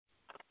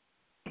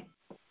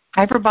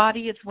Hi,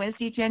 everybody. It's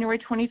Wednesday, January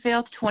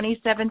 25th,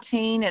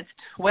 2017. It's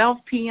 12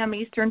 p.m.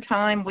 Eastern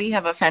Time. We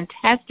have a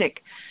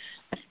fantastic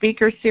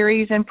speaker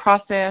series in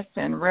process,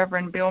 and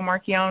Reverend Bill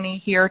Marchione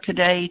here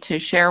today to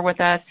share with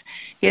us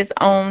his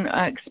own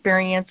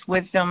experience,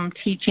 wisdom,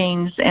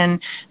 teachings,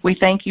 and we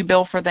thank you,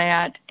 Bill, for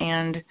that,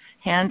 and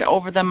hand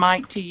over the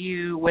mic to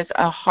you with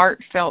a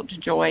heartfelt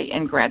joy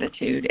and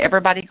gratitude.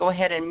 Everybody go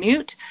ahead and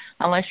mute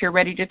unless you're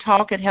ready to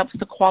talk. It helps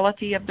the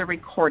quality of the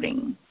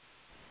recording.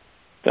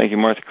 Thank you,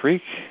 Martha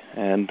Creek,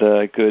 and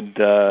good,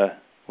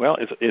 well,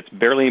 it's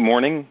barely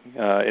morning.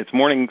 It's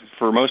morning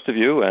for most of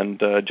you, and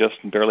just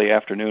barely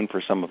afternoon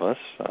for some of us.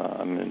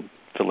 I'm in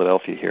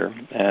Philadelphia here,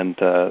 and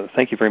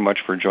thank you very much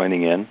for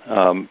joining in.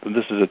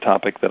 This is a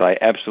topic that I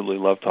absolutely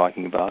love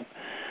talking about.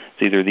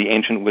 It's either the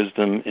ancient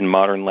wisdom in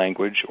modern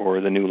language or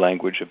the new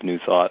language of new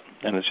thought,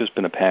 and it's just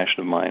been a passion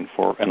of mine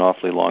for an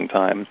awfully long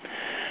time.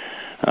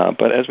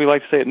 But as we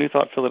like to say at New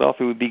Thought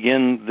Philadelphia, we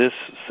begin this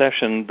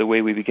session the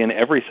way we begin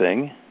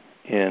everything,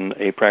 in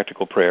a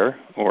practical prayer,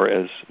 or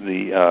as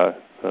the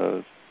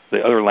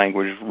other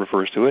language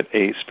refers to it,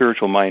 a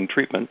spiritual mind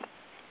treatment.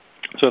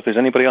 So if there's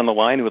anybody on the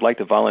line who would like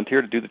to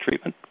volunteer to do the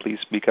treatment, please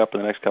speak up in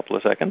the next couple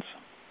of seconds.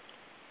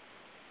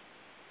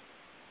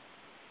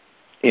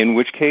 In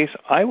which case,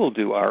 I will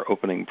do our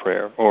opening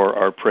prayer, or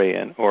our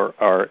pray-in, or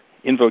our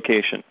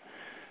invocation,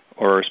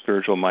 or our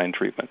spiritual mind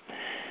treatment.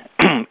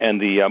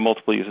 And the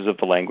multiple uses of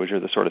the language are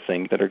the sort of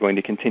thing that are going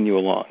to continue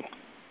along.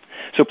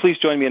 So please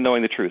join me in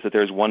knowing the truth, that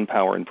there is one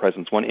power and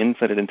presence, one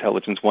infinite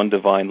intelligence, one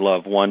divine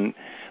love, one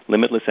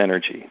limitless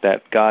energy,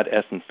 that God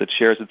essence that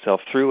shares itself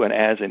through and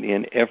as and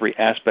in every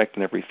aspect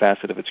and every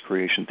facet of its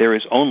creation. There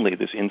is only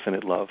this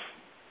infinite love,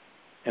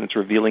 and it's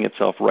revealing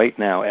itself right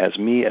now as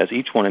me, as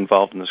each one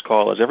involved in this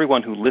call, as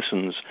everyone who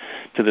listens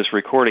to this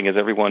recording, as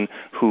everyone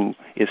who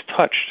is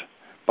touched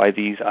by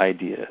these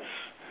ideas.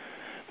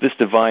 This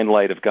divine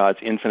light of God's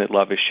infinite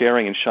love is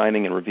sharing and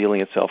shining and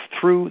revealing itself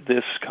through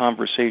this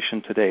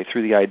conversation today,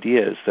 through the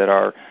ideas that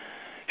are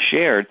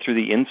shared, through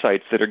the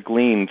insights that are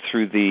gleaned,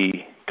 through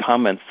the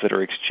comments that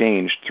are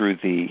exchanged, through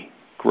the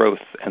growth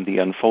and the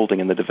unfolding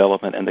and the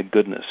development and the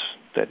goodness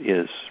that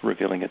is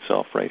revealing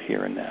itself right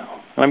here and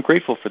now. And I'm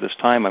grateful for this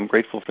time. I'm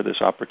grateful for this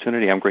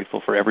opportunity. I'm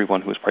grateful for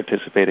everyone who is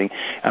participating.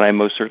 And I'm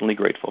most certainly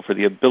grateful for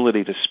the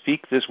ability to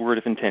speak this word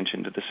of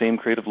intention to the same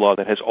creative law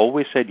that has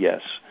always said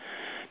yes,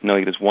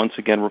 knowing it is once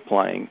again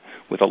replying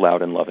with a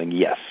loud and loving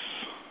yes.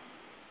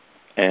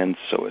 And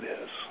so it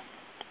is.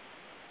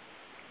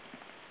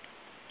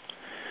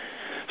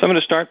 So I'm going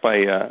to start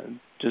by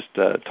just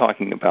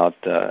talking about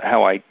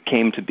how I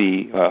came to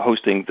be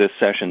hosting this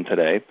session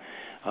today,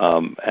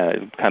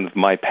 kind of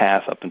my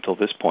path up until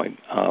this point.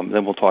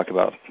 Then we'll talk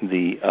about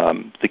the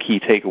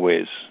key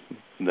takeaways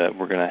that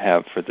we're going to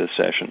have for this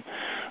session,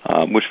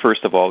 which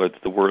first of all are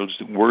that the words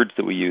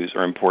that we use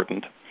are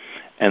important,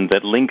 and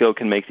that lingo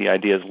can make the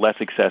ideas less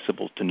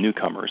accessible to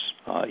newcomers,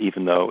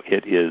 even though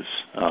it is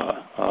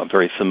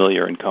very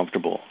familiar and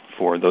comfortable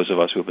for those of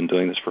us who have been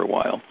doing this for a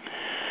while.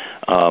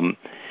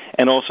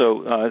 And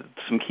also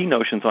some key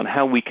notions on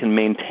how we can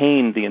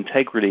maintain the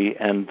integrity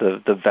and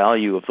the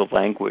value of the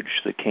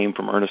language that came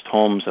from Ernest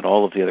Holmes and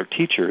all of the other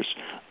teachers,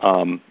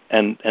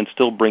 and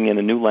still bring in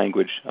a new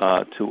language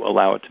to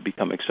allow it to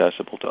become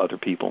accessible to other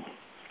people.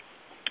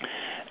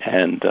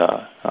 And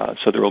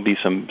so there will be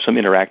some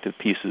interactive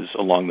pieces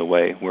along the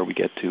way where we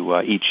get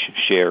to each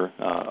share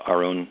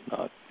our own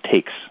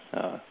takes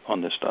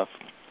on this stuff.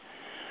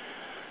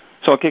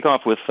 So I'll kick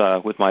off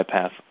with my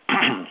path.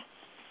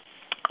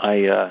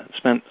 I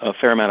spent a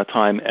fair amount of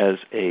time as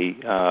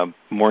a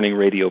morning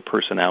radio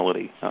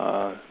personality,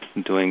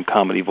 doing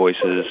comedy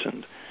voices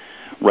and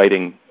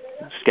writing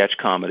sketch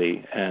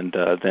comedy, and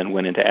then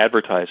went into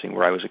advertising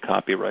where I was a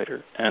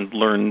copywriter, and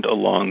learned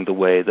along the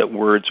way that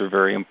words are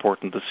very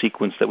important. The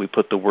sequence that we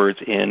put the words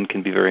in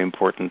can be very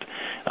important.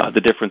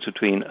 The difference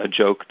between a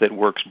joke that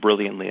works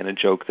brilliantly and a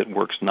joke that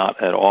works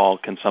not at all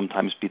can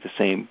sometimes be the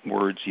same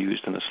words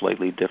used in a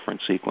slightly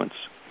different sequence.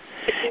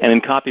 And in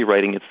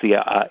copywriting,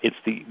 it's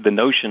the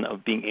notion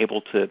of being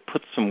able to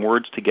put some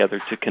words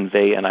together to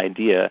convey an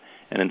idea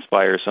and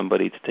inspire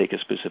somebody to take a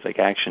specific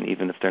action,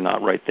 even if they're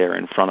not right there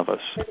in front of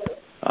us.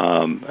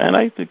 And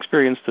I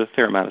experienced a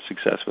fair amount of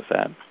success with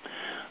that.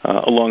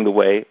 Along the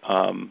way,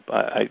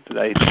 I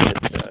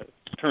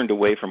turned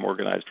away from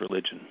organized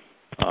religion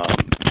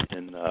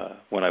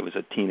when I was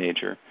a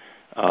teenager.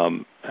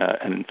 And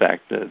in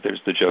fact,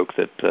 there's the joke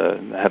that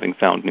having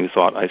found New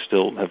Thought, I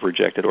still have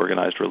rejected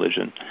organized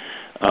religion.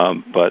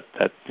 But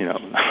that,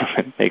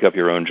 make up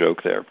your own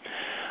joke there.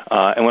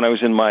 And when I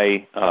was in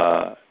my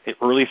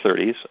early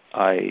 30s,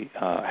 I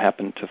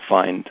happened to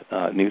find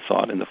New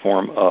Thought in the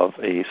form of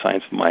a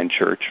Science of Mind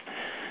church.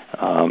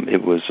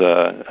 It was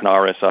an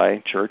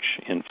RSI church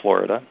in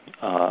Florida,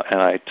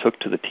 and I took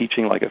to the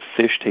teaching like a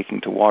fish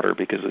taking to water,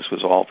 because this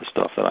was all the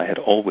stuff that I had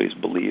always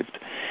believed.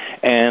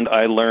 And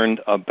I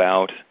learned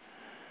about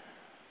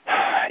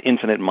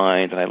infinite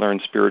mind, and I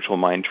learned spiritual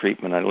mind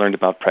treatment. I learned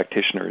about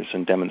practitioners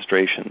and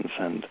demonstrations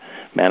and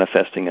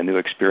manifesting a new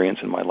experience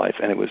in my life,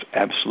 and it was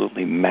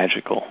absolutely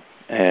magical,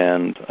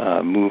 and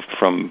moved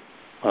from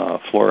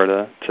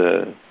Florida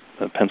to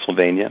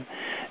Pennsylvania,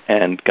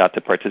 and got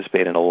to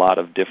participate in a lot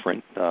of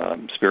different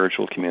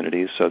spiritual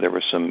communities. So there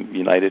were some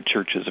United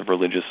Churches of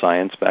Religious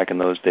Science back in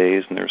those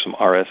days, and there were some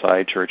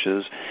RSI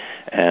churches,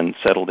 and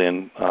settled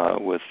in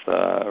with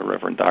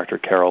Reverend Dr.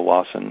 Carol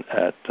Lawson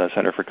at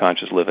Center for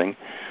Conscious Living,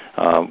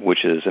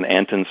 which is an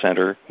Anton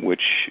Center,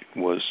 which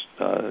was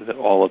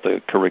all of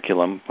the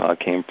curriculum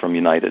came from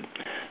United.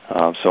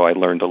 So I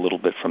learned a little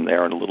bit from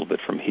there and a little bit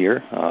from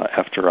here.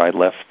 After I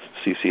left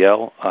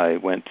CCL, I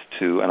went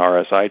to an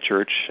RSI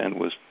church and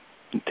was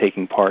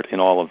taking part in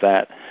all of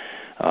that,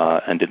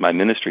 and did my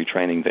ministry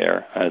training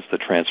there as the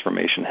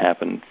transformation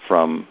happened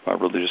from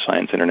Religious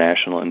Science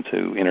International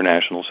into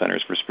International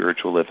Centers for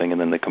Spiritual Living,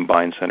 and then the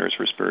Combined Centers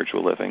for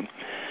Spiritual Living.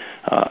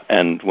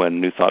 And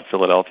when New Thought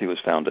Philadelphia was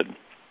founded,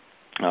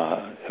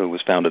 it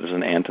was founded as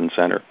an Anton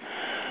Center.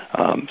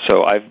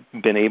 So I've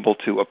been able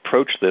to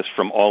approach this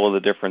from all of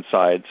the different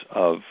sides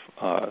of,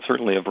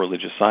 certainly of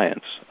religious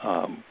science,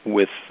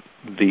 with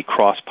the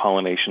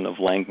cross-pollination of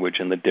language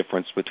and the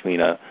difference between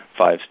a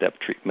 5-step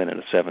treatment and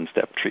a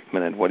 7-step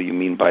treatment, and what do you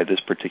mean by this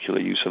particular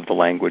use of the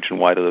language, and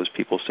why do those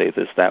people say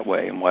this that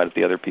way, and why do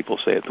the other people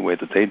say it the way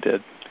that they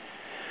did.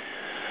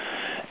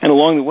 And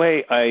along the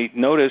way, I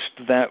noticed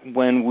that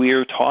when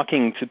we're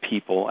talking to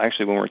people,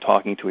 actually when we're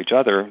talking to each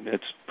other,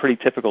 it's pretty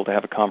typical to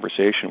have a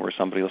conversation where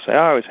somebody will say,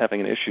 I was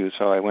having an issue,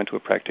 so I went to a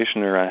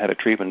practitioner, I had a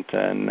treatment,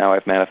 and now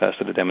I've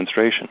manifested a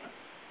demonstration.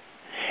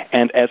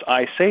 And as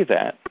I say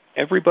that,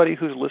 everybody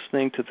who's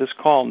listening to this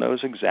call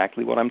knows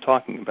exactly what I'm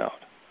talking about.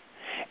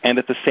 And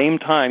at the same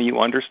time, you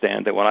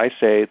understand that when I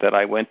say that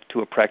I went to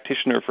a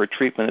practitioner for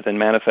treatment and then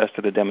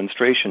manifested a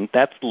demonstration,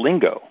 that's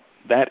lingo.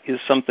 That is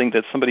something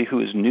that somebody who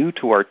is new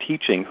to our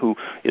teaching, who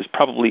is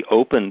probably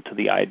open to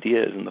the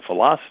ideas and the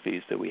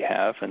philosophies that we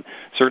have, and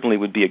certainly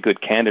would be a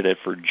good candidate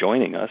for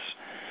joining us,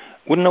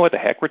 wouldn't know what the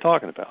heck we're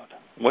talking about.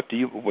 What do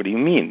you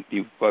mean?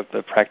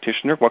 The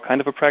practitioner? What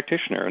kind of a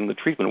practitioner? And the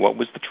treatment? What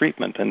was the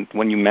treatment? And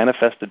when you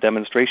manifest a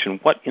demonstration,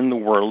 what in the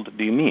world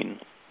do you mean?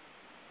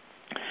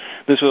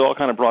 This was all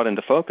kind of brought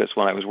into focus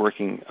when I was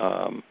working.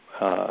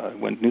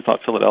 When New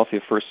Thought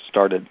Philadelphia first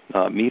started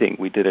meeting,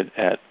 we did it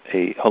at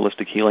a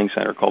holistic healing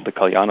center called the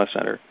Kalyana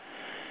Center.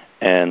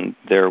 And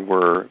there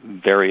were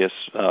various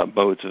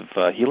modes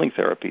of healing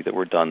therapy that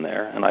were done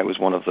there, and I was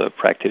one of the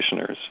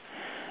practitioners.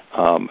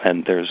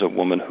 And there's a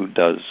woman who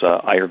does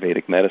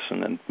Ayurvedic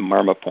medicine and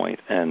Marma Point,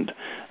 and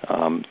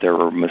there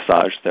were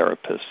massage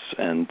therapists,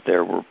 and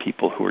there were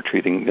people who were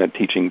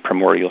teaching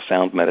primordial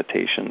sound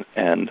meditation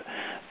and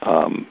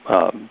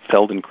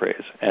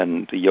Feldenkrais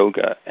and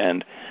yoga,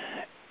 and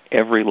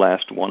every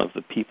last one of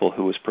the people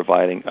who was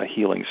providing a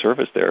healing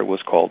service there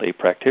was called a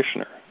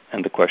practitioner.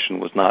 And the question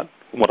was not,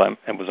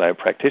 was I a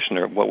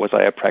practitioner? What was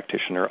I a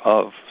practitioner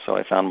of? So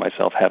I found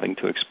myself having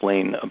to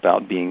explain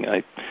about being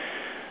a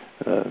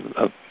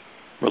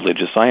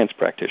religious science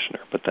practitioner.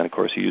 But then, of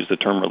course, you use the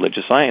term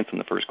religious science, and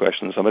the first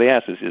question somebody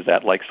asks is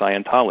that like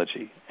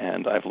Scientology?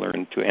 And I've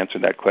learned to answer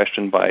that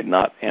question by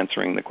not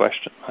answering the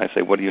question. I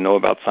say, what do you know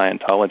about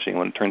Scientology? And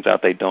when it turns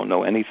out they don't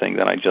know anything,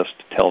 then I just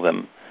tell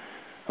them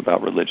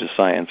about religious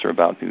science or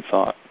about New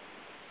Thought.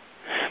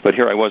 But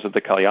here I was at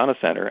the Kalyana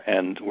Center,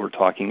 and we're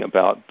talking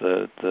about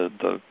the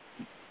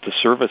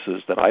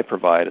services that I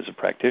provide as a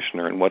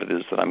practitioner and what it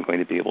is that I'm going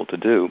to be able to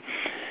do.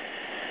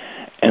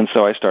 And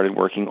so I started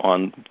working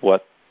on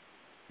what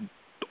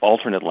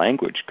alternate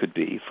language could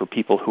be for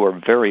people who are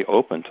very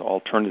open to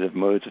alternative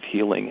modes of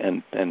healing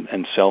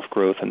and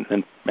self-growth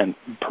and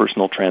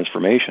personal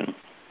transformation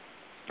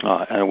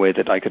in a way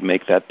that I could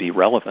make that be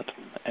relevant.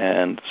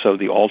 And so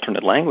the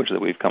alternate language that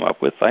we've come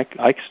up with,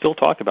 I still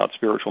talk about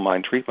spiritual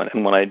mind treatment.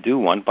 And when I do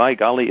one, by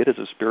golly, it is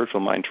a spiritual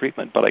mind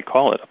treatment, but I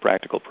call it a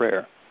practical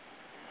prayer.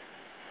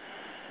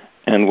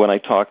 And when I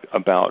talk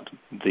about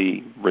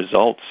the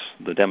results,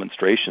 the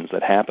demonstrations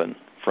that happen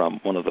from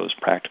one of those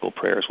practical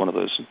prayers, one of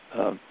those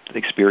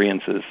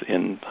experiences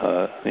in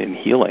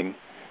healing,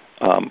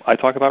 I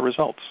talk about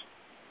results.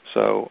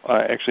 So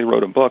I actually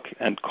wrote a book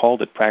and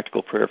called it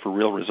Practical Prayer for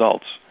Real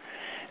Results,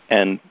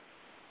 and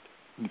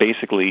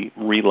basically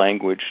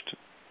relanguaged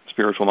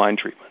spiritual mind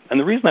treatment. And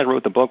the reason I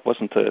wrote the book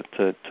wasn't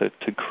to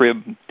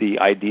crib the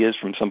ideas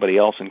from somebody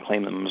else and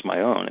claim them as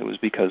my own. It was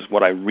because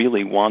what I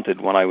really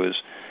wanted when I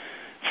was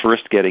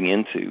first getting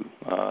into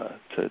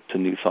to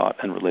New Thought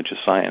and religious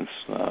science,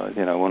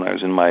 when I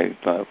was in my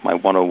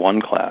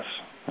 101 class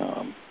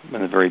in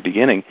the very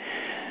beginning,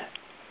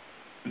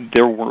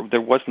 there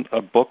wasn't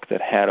a book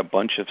that had a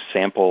bunch of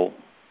sample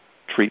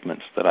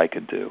treatments that I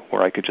could do,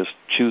 where I could just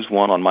choose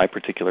one on my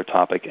particular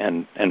topic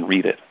and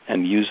read it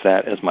and use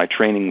that as my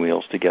training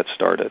wheels to get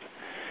started.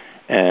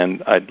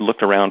 And I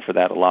looked around for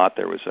that a lot.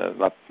 There were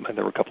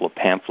a couple of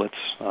pamphlets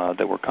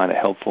that were kind of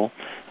helpful.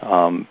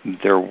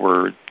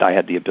 I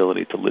had the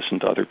ability to listen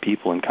to other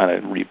people and kind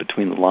of read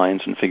between the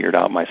lines and figure it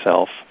out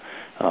myself.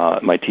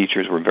 My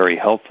teachers were very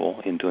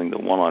helpful in doing the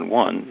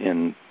one-on-one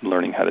in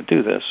learning how to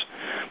do this.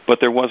 But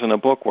there wasn't a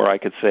book where I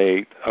could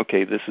say,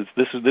 okay,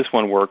 this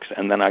one works,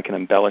 and then I can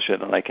embellish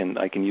it, and I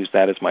can use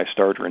that as my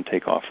starter and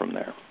take off from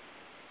there.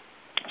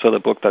 So the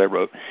book that I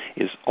wrote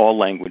is all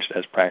languaged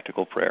as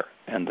practical prayer.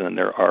 And then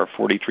there are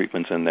 40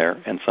 treatments in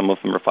there, and some of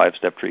them are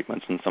 5-step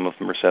treatments, and some of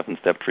them are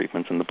 7-step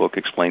treatments, and the book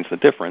explains the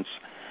difference.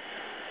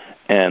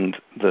 And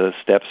the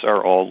steps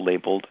are all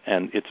labeled,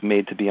 and it's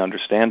made to be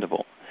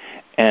understandable.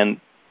 And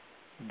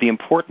the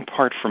important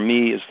part for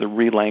me is the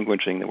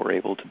relanguaging that we're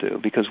able to do,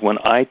 because when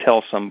I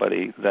tell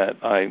somebody that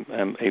I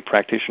am a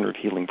practitioner of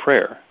healing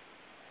prayer,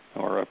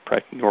 or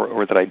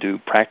that I do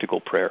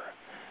practical prayer,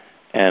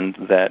 and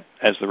that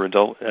as a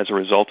result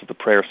of the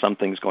prayer,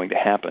 something's going to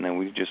happen, and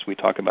we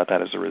talk about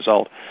that as a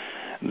result.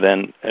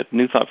 Then at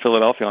New Thought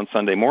Philadelphia on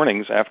Sunday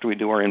mornings, after we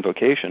do our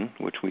invocation,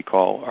 which we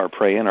call our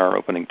pray-in, our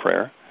opening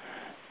prayer,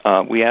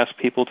 we ask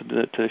people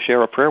to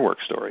share a prayer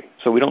work story.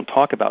 So we don't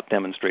talk about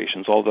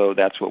demonstrations, although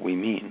that's what we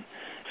mean.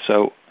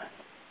 So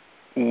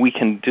we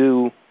can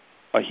do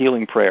a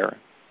healing prayer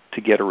to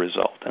get a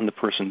result, and the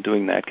person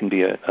doing that can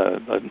be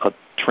a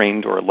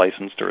trained or a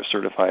licensed or a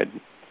certified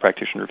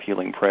practitioner of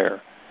healing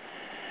prayer.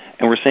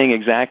 And we're saying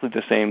exactly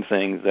the same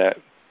thing that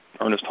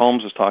Ernest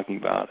Holmes is talking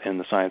about in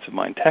the Science of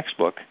Mind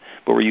textbook,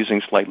 but we're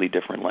using slightly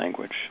different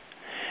language.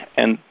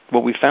 And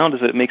what we found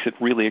is that it makes it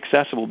really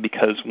accessible,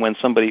 because when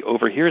somebody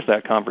overhears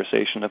that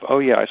conversation of, oh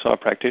yeah, I saw a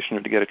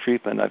practitioner to get a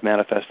treatment, I've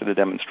manifested a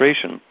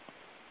demonstration,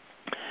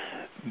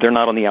 they're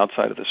not on the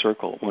outside of the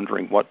circle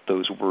wondering what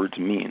those words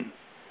mean.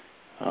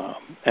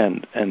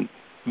 And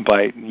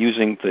by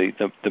using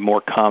the more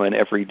common,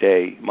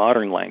 everyday,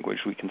 modern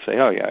language, we can say,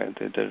 oh yeah,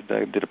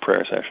 I did a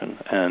prayer session,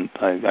 and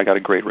I got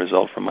a great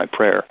result from my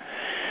prayer.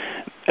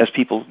 As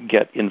people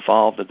get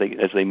involved,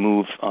 as they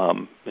move,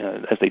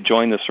 as they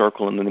join the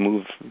circle and then they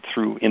move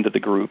through into the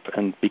group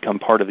and become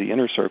part of the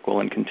inner circle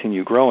and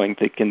continue growing,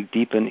 they can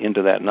deepen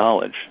into that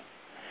knowledge.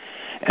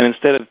 And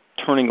instead of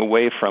turning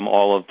away from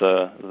all of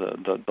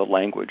the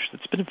language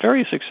that's been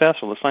very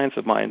successful, the Science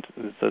of Mind,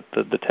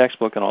 the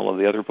textbook and all of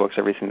the other books,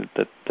 everything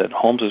that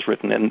Holmes has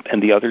written,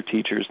 and the other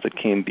teachers that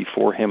came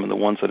before him and the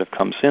ones that have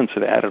come since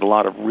have added a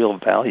lot of real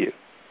value.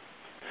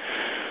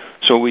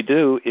 So what we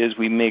do is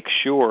we make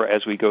sure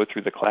as we go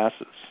through the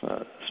classes,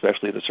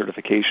 especially the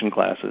certification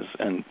classes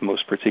and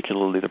most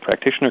particularly the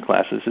practitioner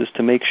classes, is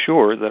to make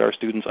sure that our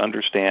students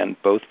understand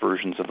both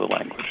versions of the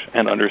language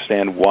and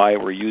understand why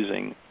we're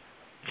using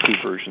two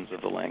versions of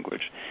the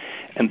language.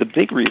 And the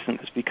big reason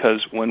is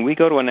because when we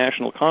go to a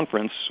national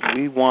conference,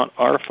 we want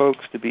our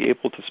folks to be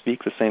able to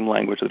speak the same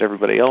language that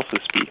everybody else is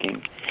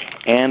speaking,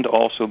 and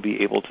also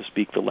be able to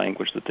speak the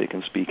language that they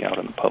can speak out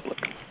in the public.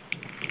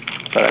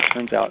 So that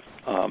turns out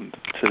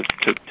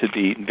to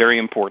be very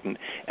important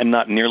and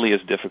not nearly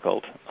as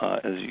difficult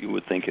as you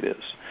would think it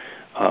is.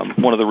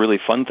 One of the really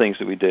fun things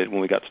that we did when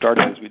we got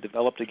started is we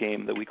developed a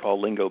game that we call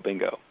Lingo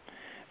Bingo.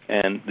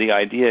 And the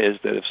idea is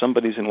that if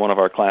somebody's in one of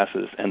our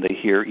classes and they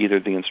hear either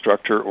the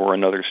instructor or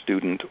another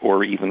student,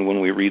 or even when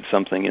we read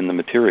something in the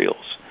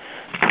materials,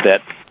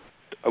 that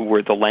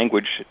where the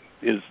language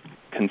is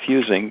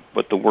confusing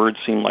but the words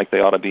seem like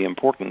they ought to be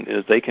important,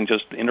 is they can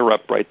just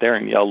interrupt right there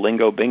and yell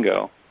Lingo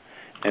Bingo,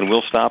 and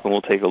we'll stop and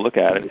we'll take a look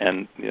at it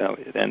and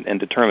and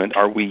determine,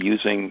 are we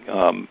using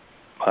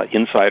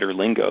insider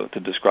lingo to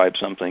describe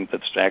something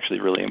that's actually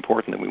really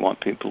important that we want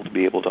people to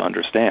be able to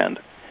understand.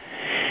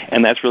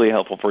 And that's really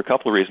helpful for a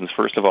couple of reasons.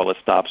 First of all, it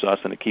stops us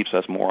and it keeps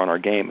us more on our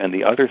game. And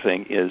the other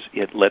thing is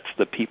it lets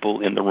the people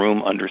in the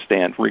room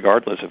understand,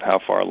 regardless of how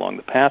far along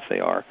the path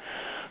they are,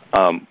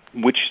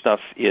 which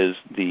stuff is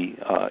the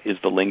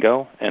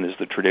lingo and is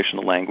the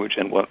traditional language,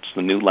 and what's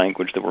the new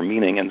language that we're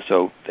meaning. And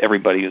so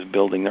everybody is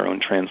building their own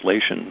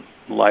translation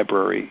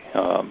library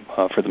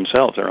for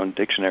themselves, their own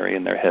dictionary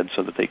in their head,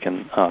 so that they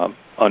can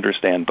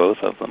understand both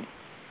of them.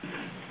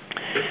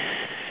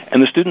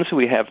 And the students who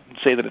we have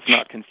say that it's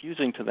not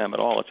confusing to them at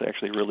all. It's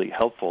actually really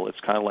helpful. It's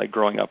kind of like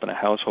growing up in a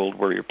household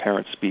where your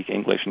parents speak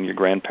English and your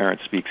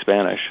grandparents speak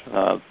Spanish.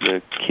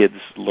 The kids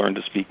learn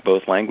to speak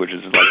both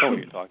languages. It's like, oh, when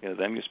you're talking to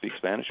them, you speak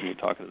Spanish. When you're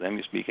talking to them,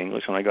 you speak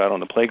English. When I go out on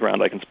the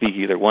playground, I can speak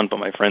either one, but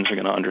my friends are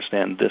going to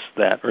understand this,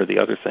 that, or the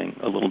other thing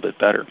a little bit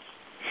better.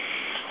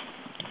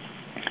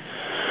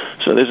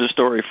 So there's a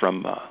story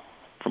from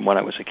when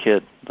I was a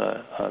kid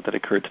that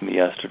occurred to me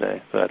yesterday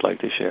that I'd like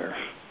to share.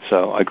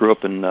 So I grew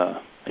up in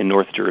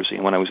North Jersey,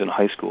 and when I was in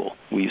high school,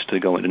 we used to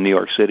go into New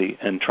York City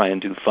and try and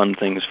do fun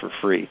things for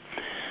free.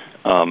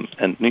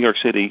 And New York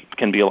City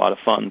can be a lot of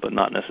fun, but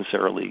not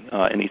necessarily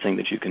anything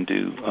that you can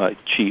do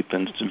cheap,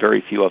 and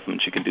very few of them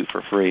that you can do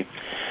for free.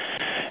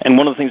 And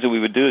one of the things that we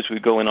would do is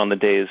we'd go in on the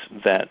days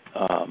that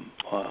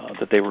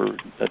they were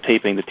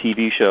taping the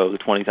TV show, The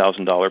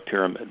 $20,000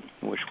 Pyramid,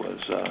 which was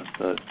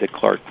the Dick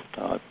Clark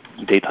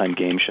daytime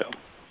game show.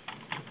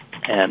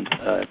 And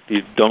if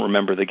you don't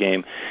remember the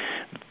game,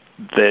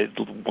 they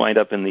wind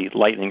up in the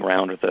lightning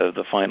round, or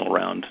the final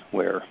round,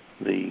 where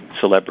the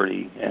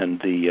celebrity and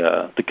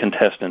the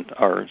contestant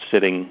are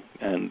sitting,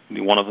 and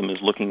one of them is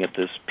looking at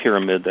this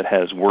pyramid that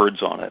has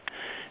words on it,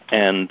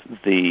 and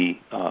the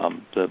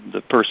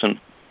person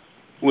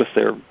with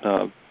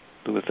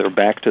their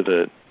back to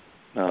the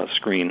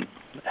screen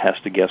has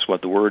to guess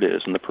what the word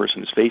is, and the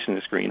person who's facing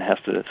the screen has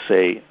to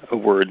say a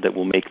word that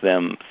will make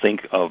them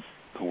think of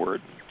the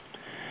word.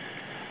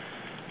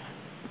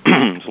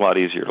 It's a lot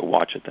easier to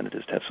watch it than it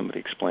is to have somebody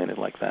explain it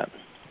like that.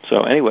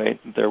 So anyway,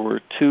 there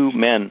were two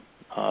men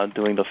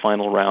doing the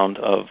final round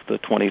of the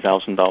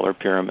 $20,000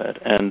 pyramid,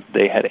 and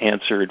they had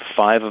answered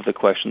 5 of the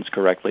questions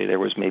correctly. There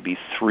was maybe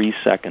 3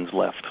 seconds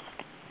left.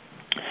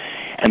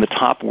 And the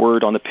top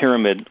word on the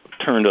pyramid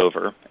turned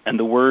over, and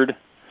the word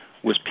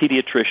was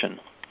pediatrician.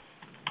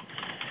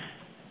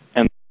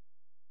 And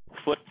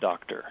foot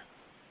doctor.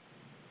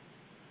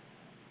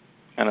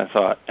 And I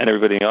thought, and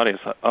everybody in the audience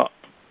thought, oh,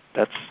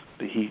 that's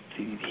he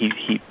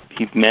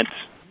meant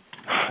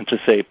to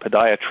say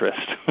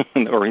podiatrist,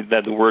 or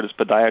that the word is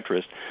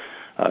podiatrist.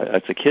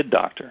 It's a kid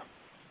doctor.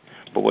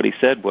 But what he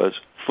said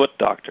was foot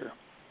doctor.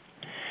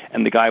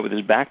 And the guy with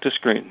his back to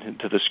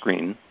the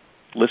screen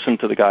listened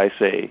to the guy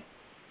say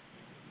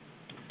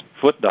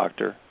foot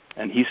doctor,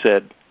 and he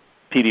said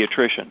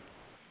pediatrician.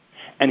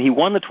 And he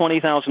won the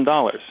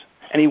 $20,000.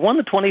 And he won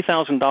the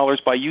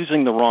 $20,000 by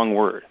using the wrong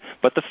word.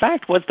 But the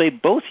fact was they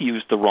both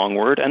used the wrong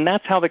word, and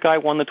that's how the guy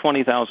won the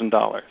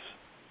 $20,000.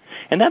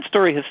 And that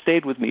story has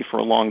stayed with me for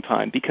a long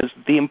time, because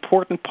the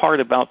important part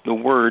about the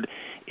word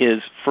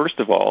is, first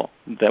of all,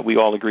 that we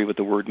all agree what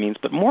the word means,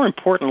 but more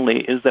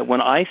importantly is that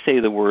when I say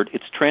the word,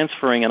 it's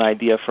transferring an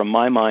idea from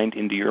my mind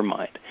into your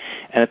mind.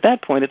 And at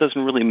that point, it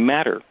doesn't really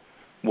matter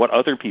what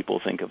other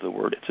people think of the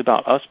word. It's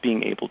about us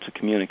being able to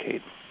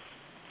communicate.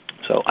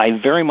 So I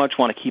very much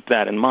want to keep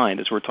that in mind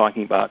as we're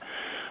talking about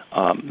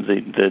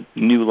the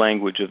new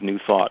language of new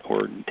thought,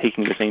 or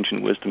taking this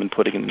ancient wisdom and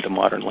putting it into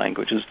modern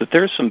language, is that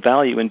there's some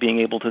value in being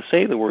able to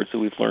say the words that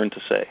we've learned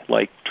to say,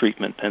 like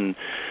treatment and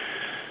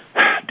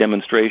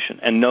demonstration,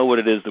 and know what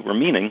it is that we're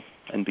meaning,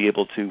 and be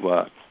able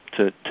to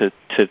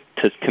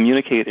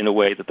communicate in a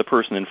way that the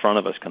person in front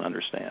of us can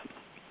understand.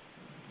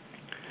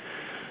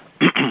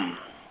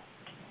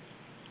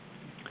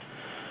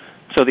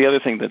 So the other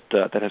thing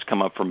that has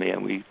come up for me,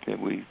 and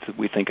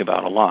we think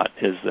about a lot,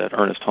 is that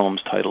Ernest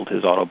Holmes titled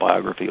his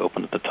autobiography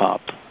 "Open at the Top,"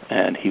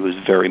 and he was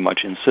very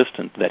much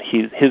insistent that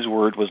his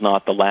word was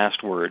not the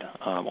last word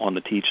on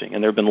the teaching.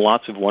 And there have been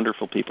lots of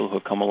wonderful people who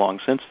have come along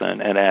since then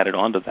and added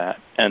on to that.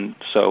 And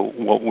so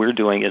what we're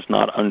doing is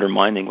not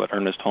undermining what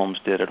Ernest Holmes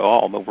did at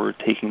all, but we're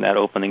taking that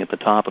opening at the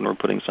top and we're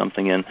putting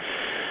something in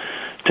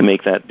to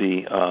make that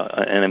be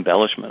an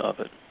embellishment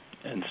of it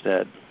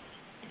instead.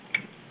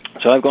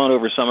 So I've gone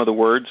over some of the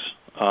words.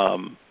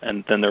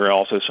 And then there are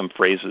also some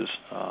phrases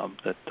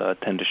that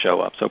tend to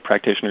show up. So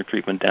practitioner,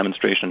 treatment,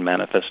 demonstration,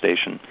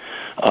 manifestation.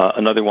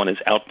 Another one is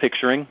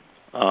outpicturing.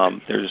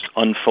 There's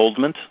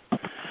unfoldment.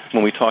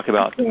 When we talk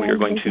about we are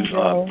going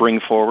to bring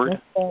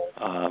forward,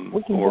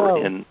 or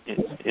in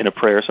a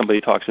prayer, somebody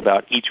talks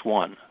about each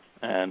one.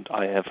 And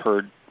I have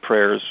heard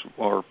prayers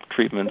or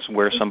treatments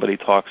where somebody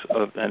talks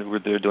of,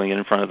 and they're doing it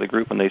in front of the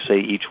group, and they say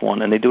each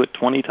one, and they do it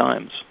 20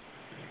 times.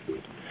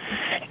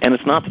 And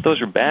it's not that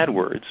those are bad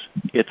words.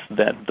 It's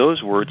that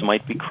those words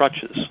might be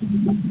crutches.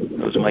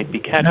 Those might be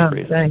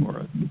catchphrases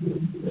for it.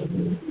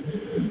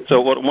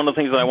 So one of the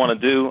things that I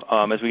want to do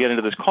as we get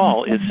into this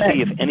call is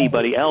see if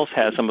anybody else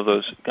has some of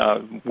those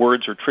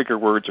words or trigger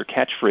words or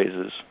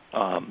catchphrases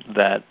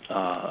that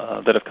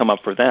have come up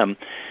for them,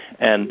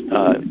 and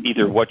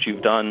either what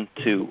you've done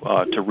to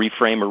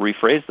reframe or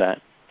rephrase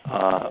that,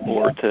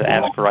 or to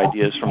ask for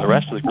ideas from the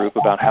rest of the group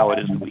about how it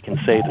is that we can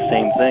say the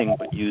same thing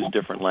but use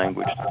different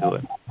language to do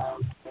it.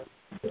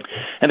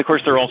 And, of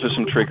course, there are also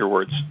some trigger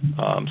words.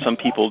 Some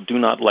people do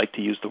not like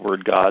to use the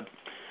word God.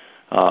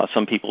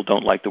 Some people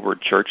don't like the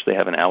word church. They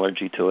have an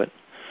allergy to it.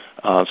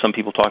 Some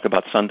people talk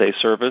about Sunday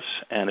service,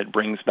 and it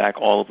brings back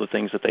all of the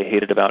things that they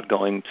hated about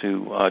going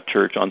to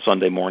church on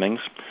Sunday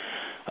mornings.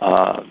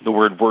 The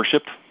word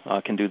worship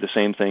can do the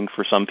same thing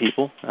for some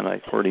people, and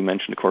I already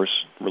mentioned, of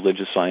course,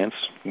 religious science,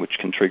 which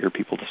can trigger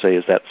people to say,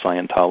 is that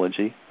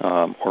Scientology,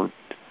 or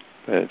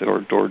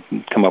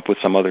come up with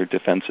some other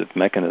defensive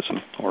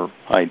mechanism or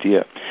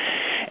idea.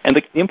 And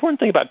the important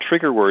thing about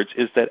trigger words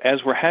is that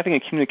as we're having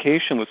a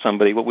communication with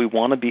somebody, what we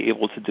want to be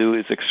able to do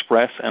is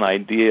express an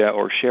idea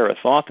or share a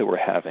thought that we're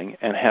having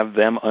and have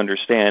them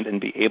understand and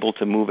be able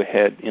to move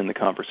ahead in the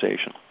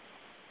conversation.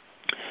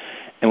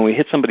 And when we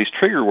hit somebody's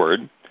trigger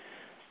word,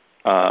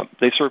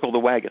 they circle the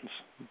wagons.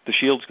 The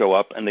shields go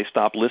up, and they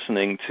stop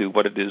listening to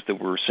what it is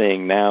that we're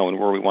saying now and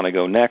where we want to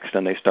go next,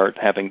 and they start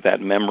having that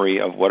memory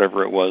of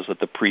whatever it was that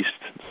the priest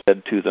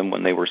said to them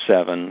when they were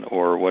 7,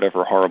 or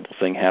whatever horrible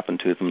thing happened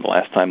to them the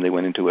last time they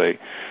went into a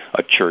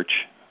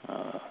church.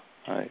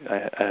 I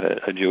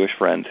had a Jewish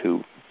friend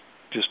who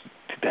just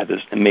had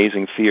this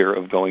amazing fear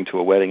of going to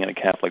a wedding in a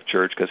Catholic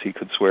church because he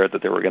could swear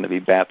that there were going to be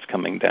bats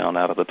coming down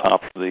out of the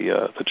top of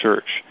the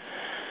church.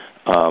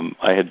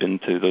 I had been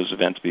to those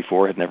events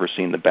before, had never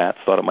seen the bats,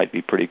 thought it might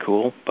be pretty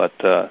cool, but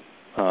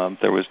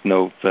there was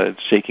no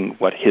shaking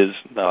what his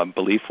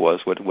belief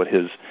was, what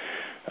his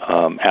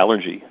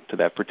allergy to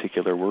that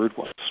particular word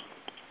was.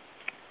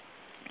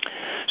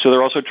 So there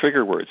are also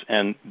trigger words,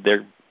 and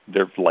they're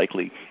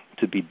likely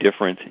to be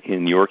different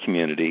in your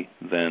community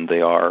than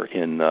they are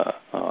in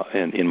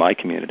my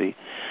community.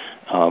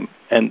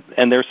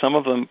 And there's some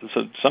of them,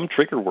 so some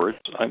trigger words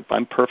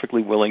I'm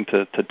perfectly willing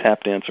to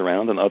tap dance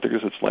around, and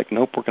others it's like,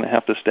 nope, we're going to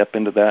have to step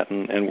into that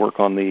and work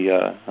on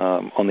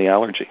the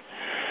allergy.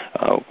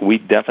 We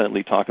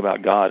definitely talk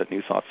about God at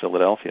New Thought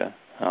Philadelphia,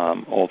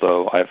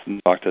 although I've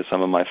talked to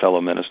some of my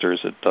fellow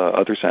ministers at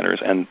other centers,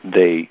 and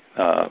they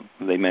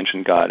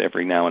mention God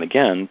every now and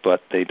again,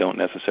 but they don't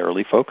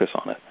necessarily focus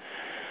on it.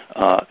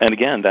 And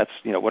again, that's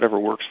whatever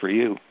works for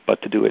you,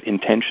 but to do it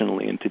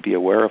intentionally and to be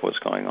aware of what's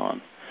going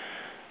on.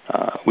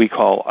 We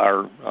call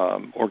our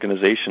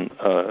organization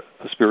a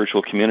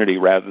spiritual community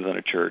rather than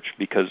a church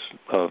because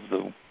of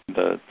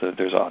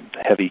there's a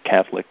heavy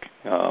Catholic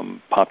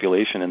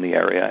population in the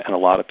area, and a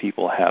lot of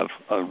people have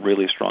a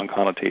really strong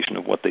connotation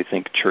of what they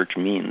think church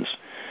means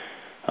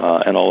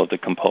and all of the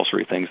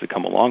compulsory things that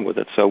come along with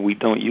it. So we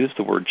don't use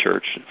the word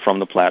church from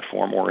the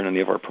platform or in any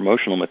of our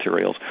promotional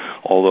materials,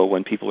 although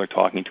when people are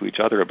talking to each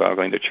other about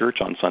going to church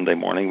on Sunday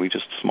morning, we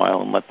just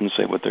smile and let them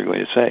say what they're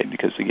going to say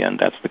because, again,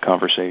 that's the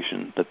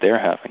conversation that they're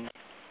having.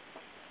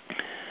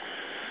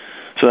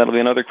 So that'll be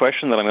another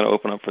question that I'm going to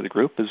open up for the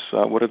group is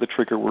what are the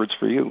trigger words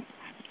for you?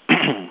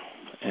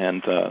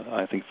 And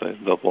I think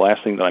the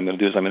last thing that I'm going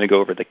to do is I'm going to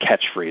go over the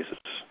catchphrases.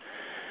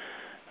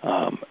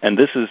 And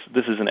this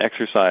is an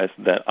exercise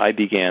that I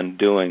began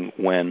doing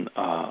when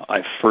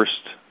I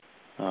first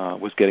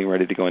was getting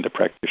ready to go into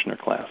practitioner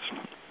class.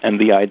 And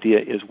the idea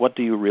is, what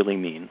do you really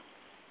mean?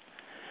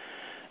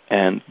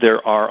 And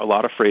there are a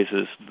lot of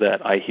phrases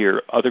that I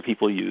hear other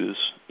people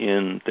use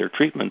in their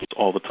treatments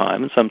all the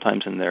time, and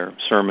sometimes in their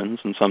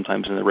sermons, and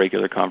sometimes in their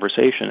regular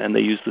conversation, and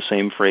they use the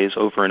same phrase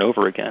over and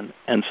over again.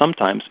 And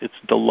sometimes it's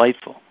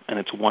delightful, and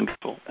it's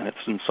wonderful, and it's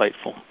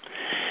insightful.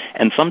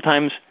 And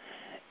sometimes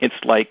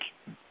it's like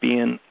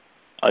being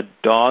a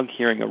dog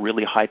hearing a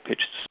really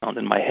high-pitched sound,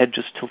 and my head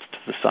just tilts to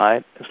the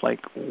side. It's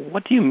like,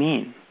 what do you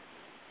mean?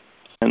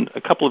 And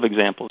a couple of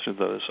examples of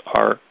those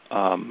are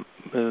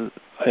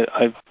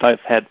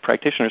I've had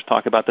practitioners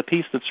talk about the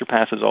peace that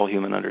surpasses all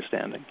human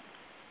understanding.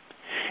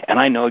 And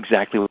I know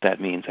exactly what that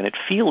means, and it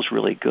feels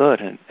really good,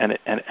 and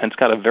it's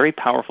got a very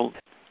powerful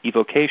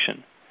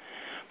evocation.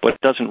 But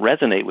it doesn't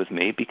resonate with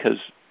me because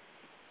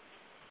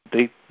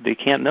they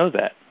can't know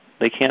that.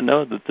 They can't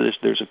know that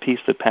there's a peace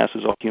that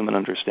passes all human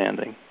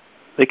understanding.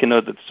 They can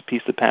know that it's a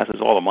peace that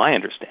passes all of my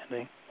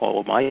understanding, all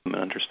of my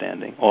human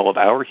understanding, all of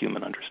our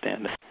human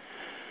understanding.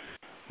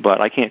 But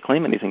I can't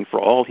claim anything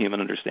for all human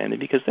understanding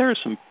because there are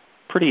some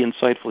pretty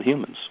insightful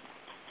humans.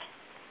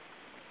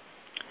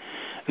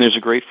 And there's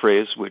a great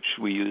phrase which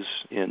we use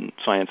in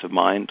Science of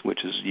Mind,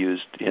 which is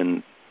used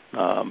in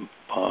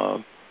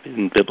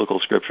biblical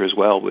scripture as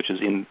well, which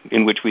is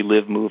in which we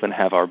live, move, and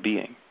have our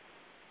being.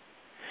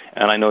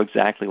 And I know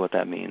exactly what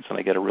that means, and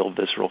I get a real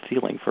visceral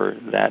feeling for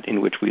that,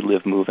 in which we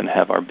live, move, and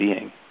have our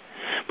being.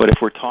 But if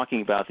we're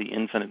talking about the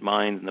infinite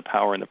mind and the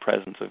power and the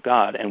presence of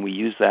God, and we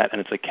use that, and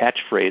it's a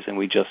catchphrase, and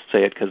we just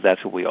say it because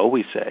that's what we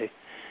always say,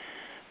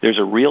 there's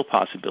a real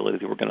possibility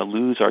that we're going to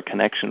lose our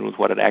connection with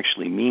what it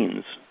actually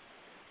means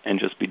and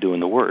just be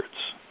doing the words.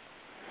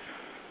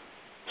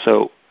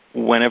 So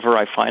whenever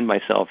I find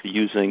myself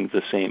using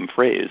the same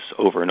phrase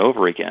over and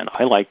over again,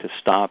 I like to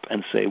stop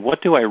and say,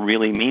 what do I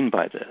really mean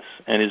by this?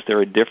 And is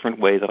there a different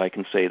way that I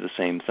can say the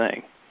same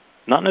thing?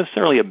 Not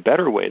necessarily a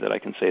better way that I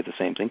can say the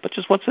same thing, but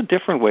just what's a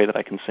different way that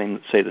I can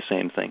say the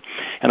same thing?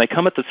 And I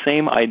come at the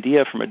same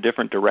idea from a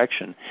different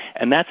direction.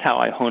 And that's how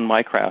I hone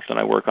my craft, and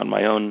I work on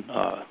my own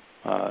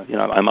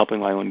I'm upping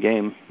my own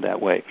game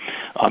that way.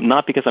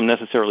 Not because I'm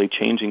necessarily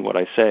changing what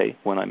I say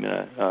when I'm in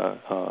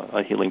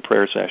a healing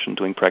prayer session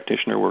doing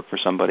practitioner work for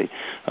somebody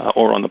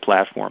or on the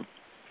platform,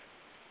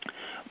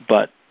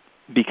 but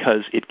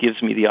because it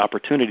gives me the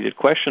opportunity to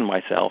question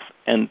myself,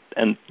 and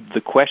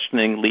the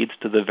questioning leads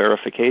to the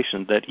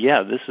verification that,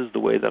 yeah, this is the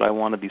way that I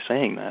want to be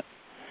saying that.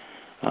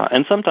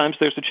 And sometimes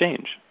there's a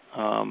change.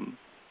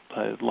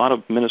 A lot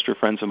of minister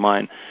friends of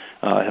mine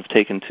have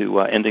taken to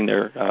ending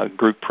their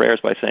group prayers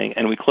by saying,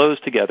 and we close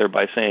together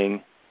by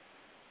saying,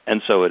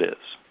 and so it is.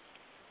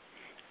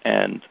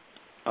 And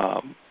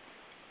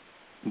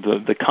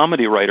the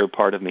comedy writer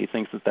part of me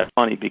thinks that that's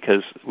funny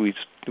because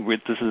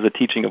this is a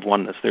teaching of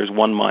oneness. There's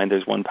one mind,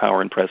 there's one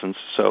power and presence.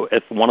 So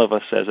if one of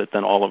us says it,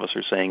 then all of us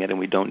are saying it, and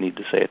we don't need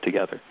to say it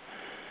together.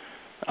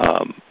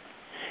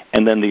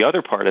 And then the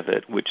other part of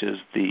it, which is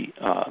the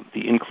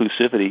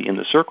inclusivity in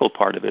the circle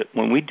part of it,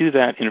 when we do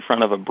that in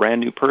front of a brand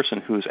new person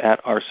who's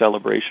at our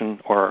celebration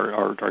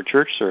or our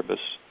church service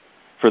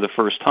for the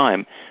first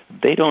time,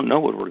 they don't know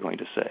what we're going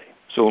to say.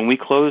 So when we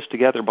close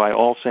together by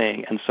all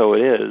saying, and so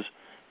it is,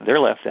 they're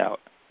left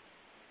out.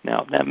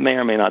 Now, that may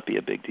or may not be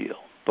a big deal,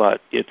 but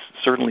it's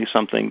certainly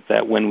something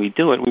that when we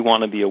do it, we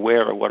want to be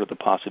aware of what are the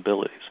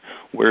possibilities.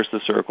 Where's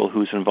the circle?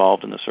 Who's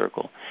involved in the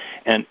circle?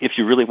 And if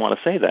you really want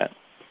to say that,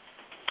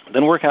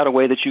 then work out a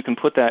way that you can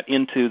put that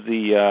into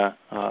the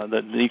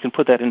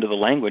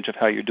language of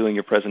how you're doing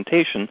your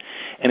presentation,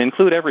 and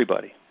include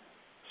everybody.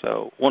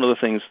 So one of the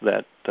things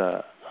that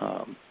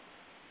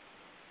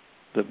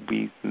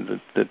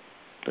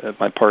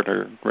my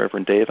partner,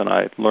 Reverend Dave, and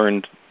I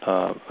learned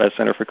at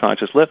Center for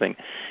Conscious Living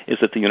is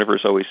that the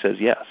universe always says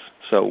yes.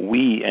 So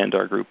we end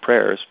our group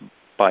prayers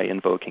by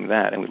invoking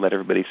that, and we let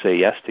everybody say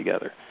yes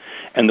together.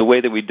 And the way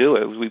that we do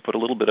it is we put a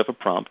little bit of a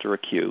prompt or a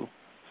cue.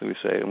 So we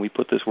say, and we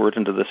put this word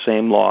into the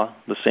same law,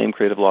 the same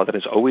creative law that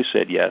has always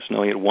said yes,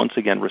 knowing it once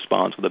again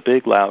responds with a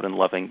big, loud, and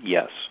loving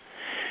yes.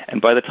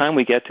 And by the time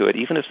we get to it,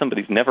 even if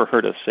somebody's never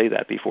heard us say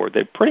that before,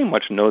 they pretty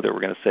much know that we're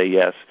going to say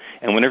yes.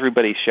 And when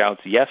everybody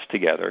shouts yes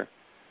together,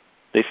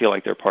 they feel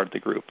like they're part of the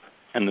group.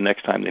 And the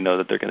next time they know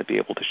that they're going to be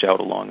able to shout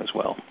along as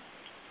well.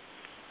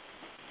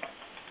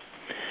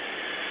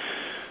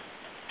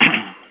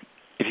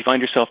 If you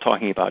find yourself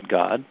talking about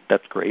God,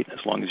 that's great,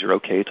 as long as you're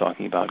okay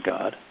talking about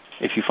God.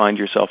 If you find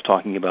yourself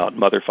talking about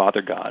Mother,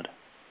 Father, God,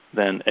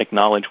 then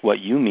acknowledge what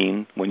you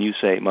mean when you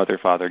say Mother,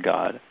 Father,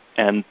 God.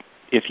 And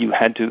if you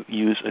had to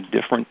use a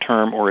different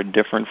term or a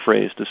different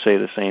phrase to say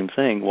the same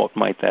thing, what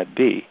might that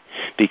be?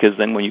 Because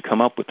then when you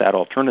come up with that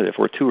alternative,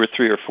 or 2 or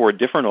 3 or 4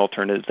 different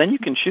alternatives, then you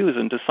can choose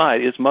and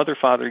decide, is Mother,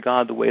 Father,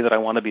 God the way that I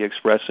want to be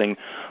expressing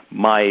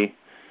my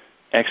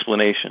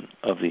explanation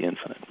of the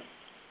infinite?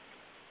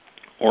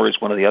 Or is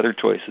one of the other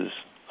choices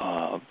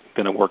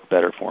going to work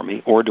better for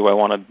me? Or do I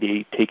want to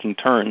be taking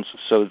turns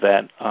so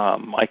that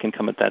I can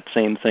come at that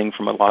same thing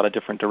from a lot of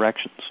different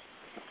directions?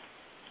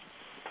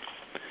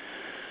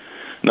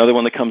 Another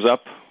one that comes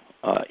up,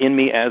 in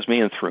me, as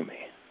me, and through me.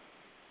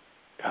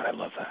 God, I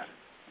love that.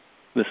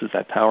 This is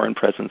that power and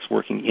presence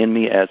working in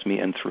me, as me,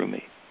 and through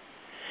me.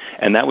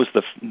 And that was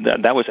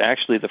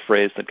actually the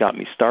phrase that got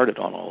me started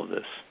on all of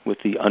this, with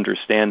the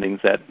understanding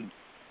that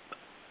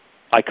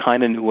I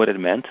kind of knew what it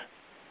meant,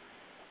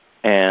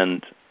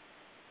 and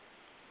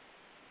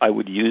I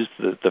would use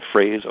the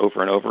phrase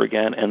over and over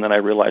again, and then I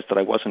realized that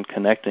I wasn't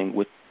connecting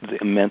with the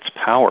immense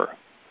power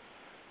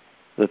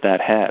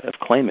that had of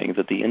claiming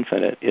that the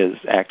infinite is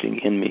acting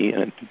in me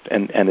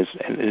and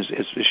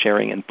is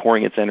sharing and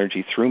pouring its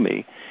energy through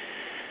me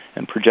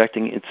and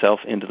projecting itself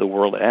into the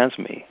world as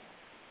me.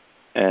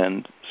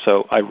 And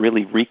so I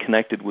really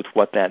reconnected with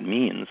what that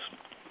means.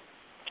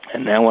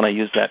 And now when I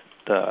use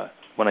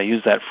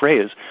that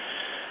phrase,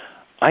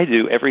 I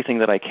do everything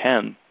that I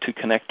can to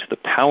connect to the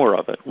power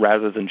of it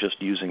rather than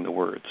just using the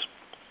words.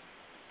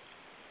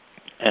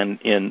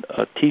 And in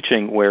a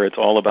teaching where it's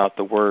all about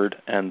the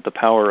word and the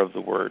power of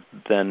the word,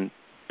 then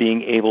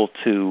being able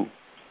to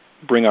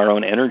bring our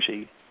own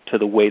energy to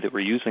the way that we're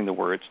using the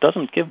words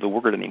doesn't give the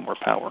word any more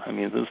power. I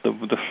mean,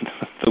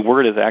 the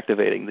word is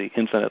activating the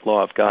infinite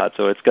law of God,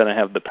 so it's going to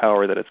have the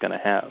power that it's going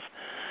to have.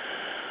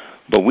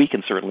 But we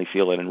can certainly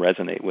feel it and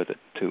resonate with it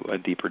to a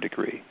deeper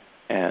degree,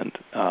 and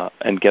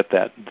get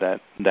that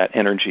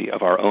energy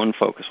of our own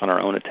focus on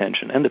our own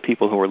attention, and the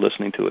people who are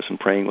listening to us and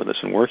praying with us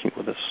and working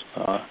with us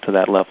to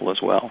that level as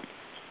well.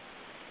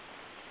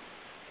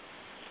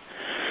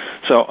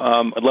 So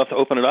I'd love to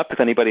open it up. If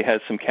anybody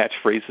has some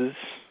catchphrases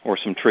or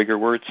some trigger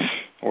words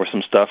or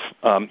some stuff,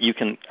 you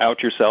can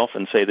out yourself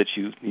and say that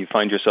you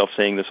find yourself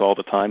saying this all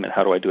the time, and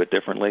how do I do it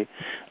differently?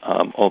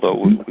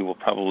 Although we will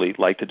probably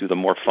like to do the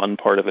more fun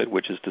part of it,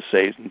 which is to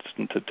say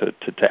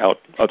to out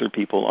other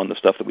people on the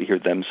stuff that we hear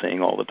them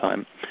saying all the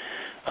time.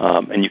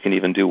 And you can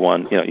even do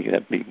one, you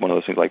can be one of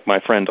those things like my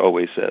friend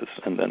always says,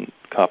 and then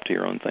cop to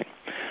your own thing.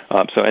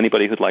 So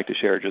anybody who'd like to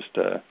share, just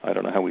I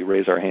don't know how we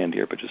raise our hand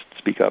here, but just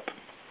speak up.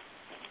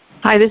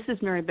 Hi, this is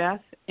Mary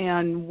Beth,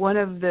 and one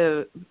of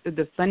the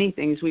funny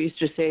things we used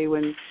to say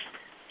when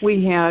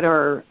we had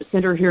our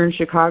center here in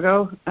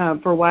Chicago,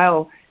 for a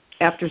while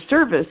after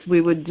service, we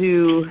would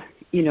do,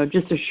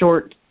 just a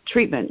short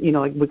treatment,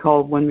 like we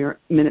call 1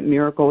 minute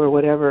miracle or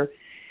whatever.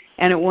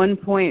 And at one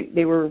point,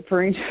 they were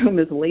referring to them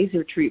as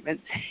laser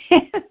treatments.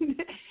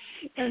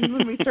 And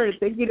when we started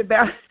thinking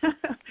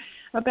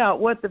about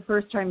what the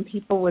first time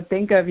people would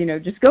think of,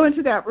 just go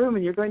into that room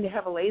and you're going to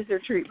have a laser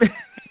treatment.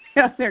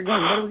 They're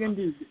going, what are we going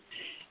to do?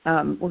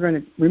 We're going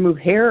to remove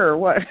hair or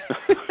what?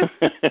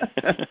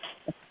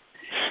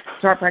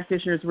 So our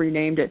practitioners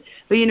renamed it.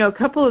 But, a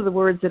couple of the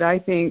words that I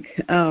think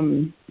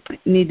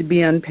need to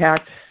be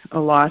unpacked a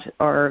lot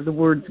are the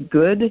words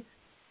good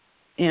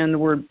and the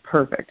word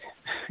perfect,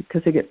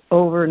 because they get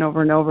over and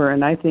over and over.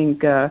 And I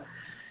think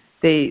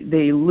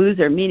they lose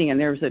their meaning, and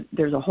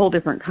there's a whole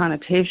different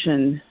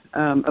connotation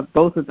of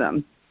both of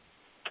them.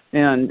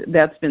 And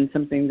that's been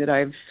something that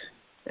I've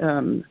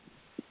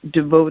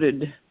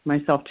devoted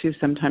myself to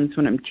sometimes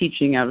when I'm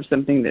teaching out of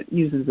something that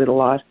uses it a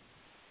lot.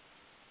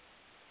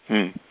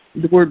 The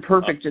word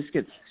perfect just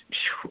gets,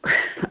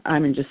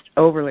 just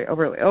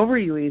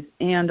overused,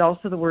 and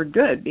also the word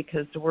good,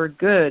 because the word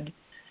good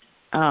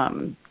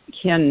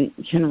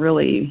can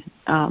really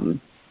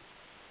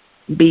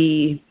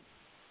be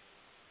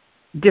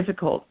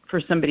difficult for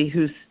somebody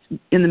who's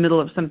in the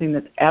middle of something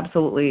that's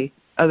absolutely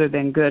other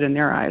than good in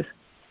their eyes.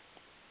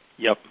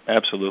 Yep,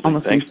 absolutely.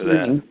 Almost Thanks for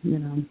that.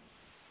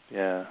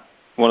 Yeah.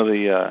 One of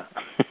the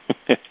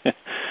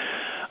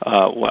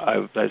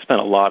I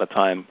spent a lot of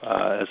time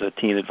as a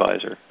teen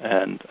advisor,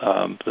 and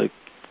the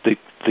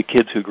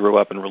kids who grew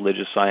up in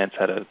religious science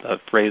had a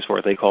phrase for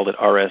it. They called it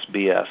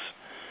RSBS,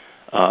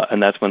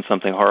 And that's when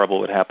something horrible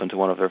would happen to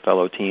one of their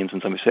fellow teens,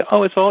 and somebody say,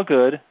 "Oh, it's all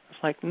good."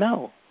 It's like,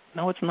 no,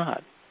 it's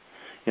not.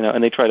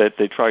 And they try to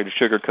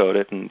sugarcoat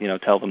it, and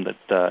tell them that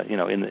that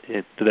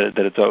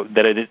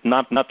it's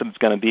not that it's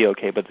going to be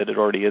okay, but that it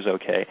already is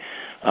okay,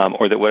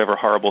 or that whatever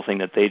horrible thing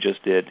that they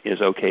just did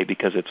is okay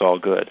because it's all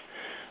good.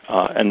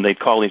 And they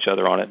call each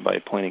other on it by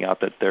pointing out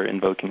that they're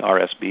invoking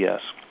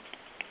RSBS.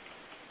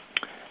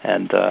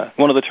 And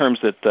one of the terms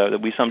that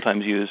we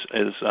sometimes use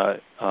is,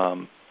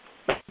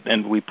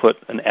 and we put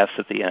an S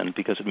at the end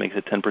because it makes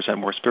it 10%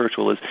 more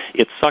spiritual, is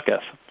it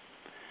sucketh.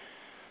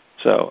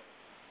 So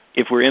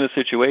if we're in a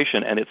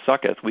situation and it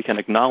sucketh, we can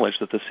acknowledge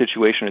that the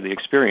situation or the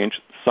experience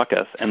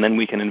sucketh, and then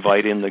we can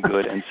invite in the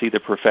good and see the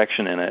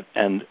perfection in it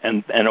and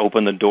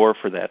open the door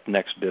for that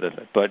next bit of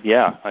it. But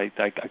yeah, I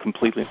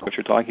completely know what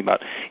you're talking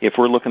about. If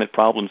we're looking at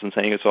problems and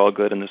saying it's all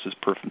good and this is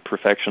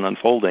perfection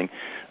unfolding,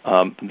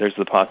 there's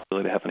the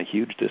possibility of having a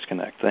huge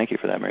disconnect. Thank you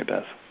for that, Mary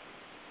Beth.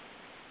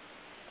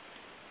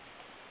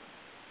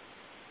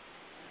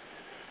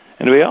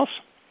 Anybody else?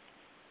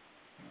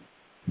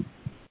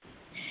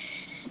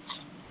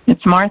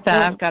 It's Martha.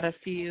 I've got a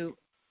few.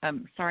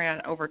 Sorry, I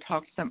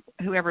overtalked some.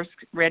 Whoever's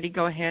ready,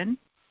 go ahead.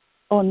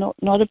 Oh, no,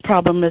 not a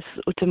problem, Ms.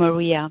 Uta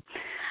Maria.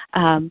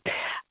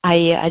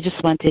 I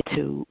just wanted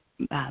to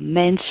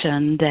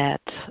mention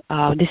that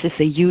this is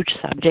a huge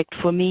subject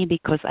for me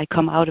because I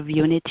come out of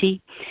Unity.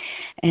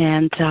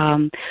 And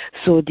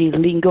so the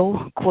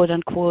lingo, quote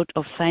unquote,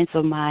 of Science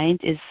of Mind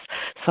is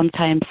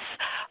sometimes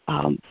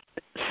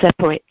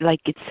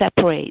it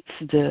separates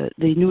the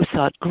New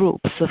Thought group.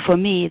 So for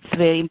me, it's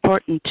very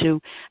important to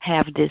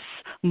have this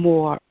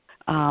more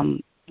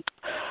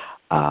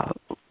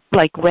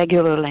like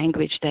regular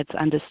language that's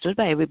understood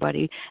by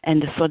everybody.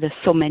 And so there's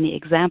so many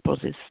examples.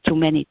 It's too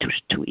many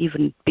to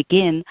even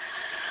begin.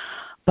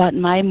 But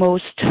my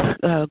most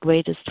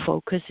greatest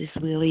focus is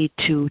really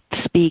to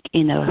speak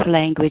in a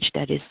language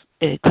that is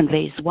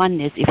conveys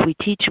oneness. If we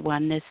teach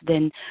oneness,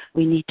 then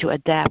we need to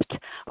adapt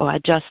or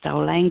adjust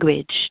our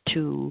language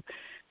to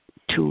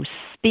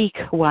speak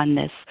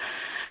oneness.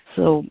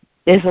 So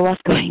there's a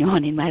lot going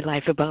on in my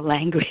life about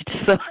language.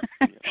 So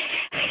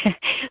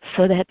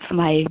so that's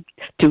my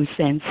 2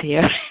 cents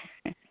here.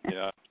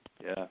 Yeah,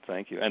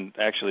 thank you. And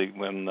actually,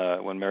 when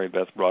Mary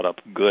Beth brought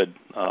up good,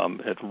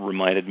 it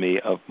reminded me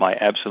of my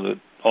absolute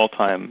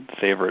all-time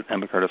favorite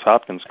Emma Curtis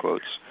Hopkins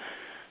quotes,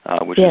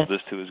 which is,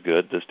 "This too is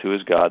good, this too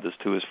is God, this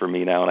too is for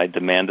me now, and I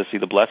demand to see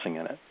the blessing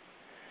in it."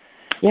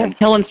 Yeah, and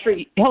Helen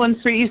Street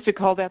used to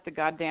call that the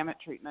 "goddamn it"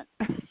 treatment.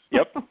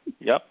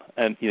 Yep.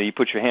 And you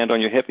put your hand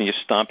on your hip and you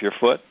stomp your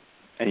foot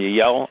and you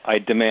yell, "I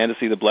demand to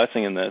see the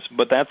blessing in this."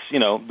 But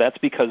that's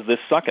because this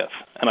sucketh,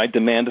 and I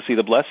demand to see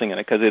the blessing in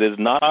it because it is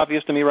not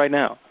obvious to me right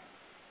now.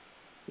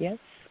 Yes.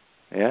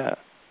 Yeah.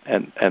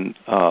 And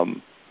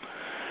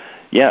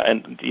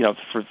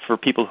for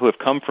people who have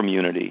come from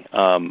Unity,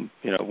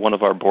 one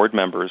of our board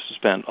members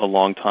spent a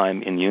long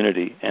time in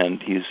Unity,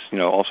 and he's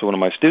also one of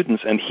my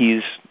students, and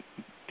he's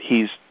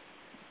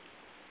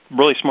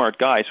really smart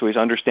guy, so he's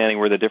understanding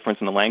where the difference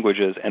in the language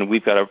is, and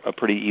we've got a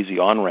pretty easy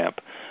on-ramp.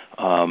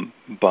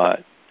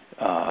 But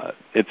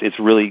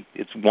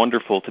it's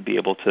wonderful to be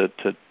able to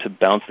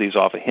bounce these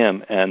off of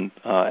him, and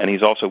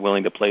he's also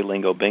willing to play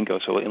lingo bingo,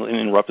 so he'll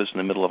interrupt us in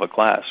the middle of a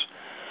class.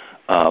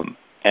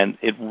 And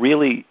it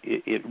really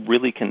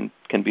can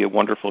be a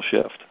wonderful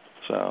shift.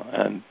 So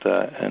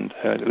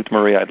Uta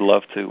Maria, I'd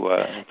love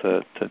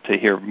to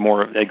hear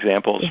more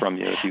examples from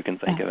you if you can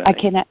think of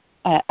any.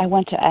 I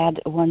want to add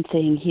one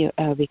thing here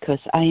because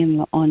I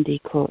am on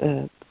the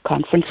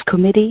conference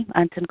committee,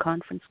 Anton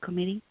Conference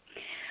Committee,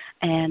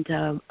 and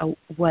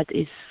what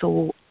is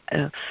so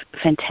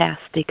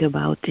fantastic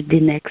about the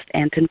next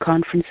Anton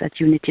Conference at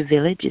Unity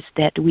Village is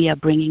that we are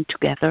bringing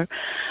together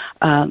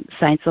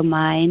Science of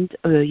Mind,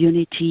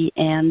 Unity,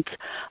 and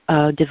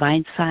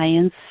Divine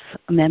Science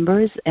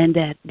members, and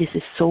that this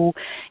is so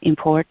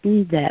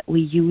important that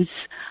we use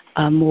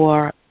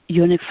more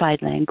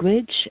unified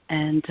language,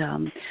 and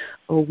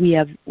we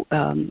are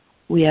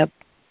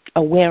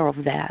aware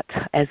of that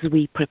as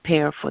we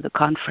prepare for the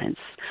conference.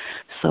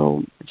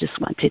 So I just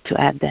wanted to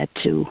add that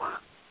too.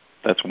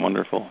 That's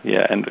wonderful.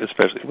 Yeah, and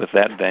especially with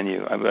that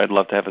venue, I'd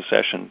love to have a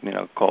session,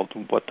 called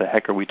 "What the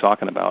Heck Are We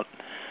Talking About?"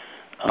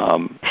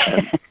 And,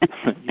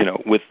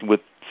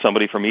 with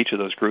somebody from each of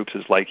those groups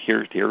is like,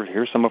 here's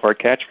some of our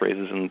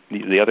catchphrases, and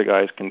the other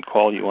guys can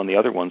call you on the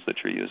other ones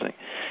that you're using,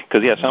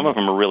 because some of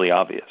them are really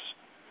obvious.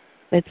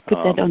 Let's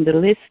put that on the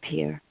list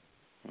here.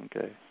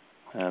 Okay.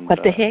 And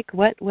what the heck?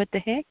 What the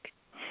heck?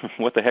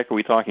 What the heck are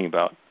we talking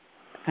about?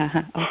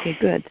 Okay,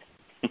 good.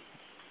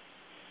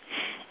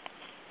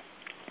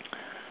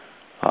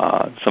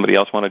 Somebody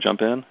else want to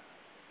jump in?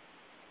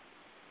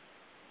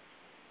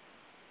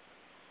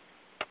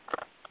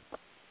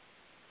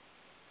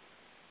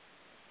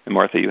 And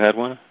Martha, you had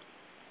one?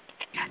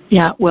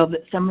 Yeah, well,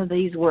 some of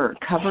these were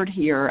covered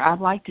here. I'd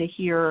like to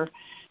hear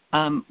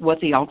what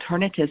the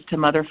alternatives to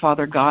Mother,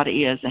 Father, God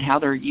is and how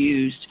they're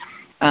used.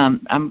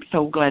 I'm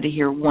so glad to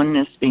hear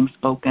oneness being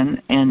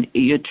spoken, and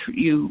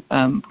you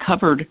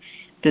covered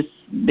this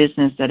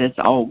business that it's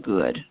all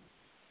good.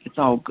 It's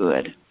all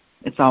good.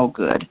 It's all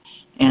good.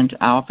 And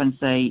I often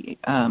say,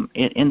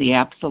 in the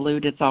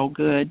absolute, it's all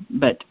good,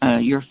 but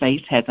your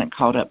face hasn't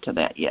caught up to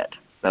that yet.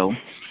 So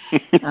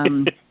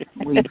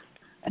we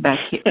back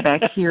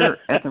here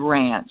at the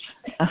ranch,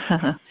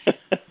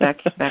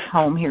 back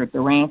home here at the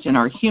ranch, in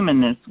our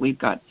humanness, we've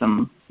got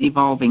some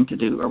evolving to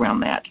do around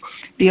that.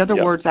 The other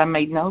words I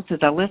made notes as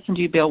I listened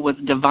to you, Bill, was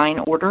divine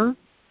order,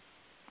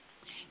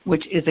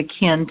 which is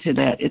akin to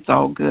that. It's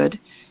all good.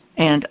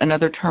 And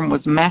another term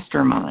was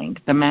mastermind,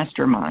 the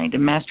mastermind,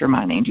 and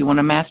masterminding. Do you want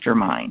a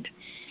mastermind?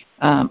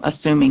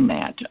 Assuming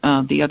that.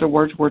 The other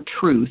words were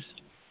truth.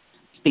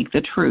 Speak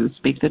the truth,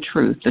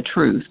 the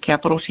truth,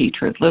 capital T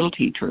truth, little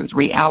t truth,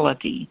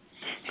 reality,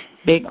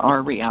 big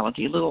R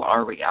reality, little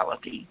r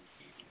reality.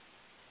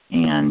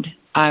 And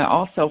I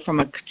also,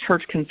 from a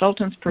church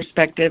consultant's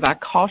perspective, I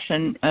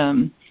caution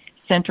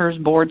centers,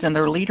 boards, and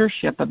their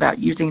leadership about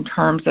using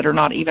terms that are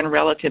not even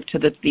relative to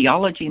the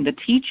theology and the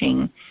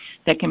teaching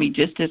that can be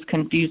just as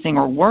confusing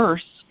or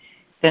worse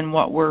than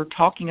what we're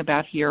talking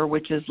about here,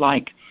 which is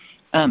like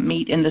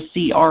meet in the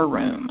CR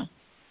room,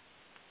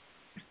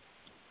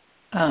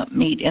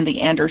 meet in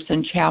the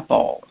Anderson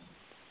Chapel,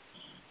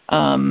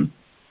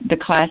 the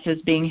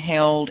classes being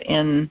held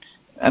in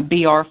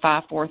BR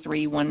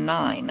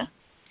 54319.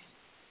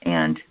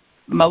 And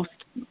most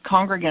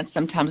congregants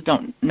sometimes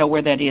don't know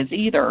where that is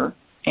either,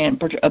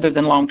 and other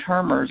than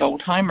long-termers,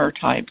 old-timer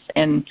types,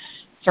 and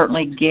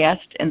certainly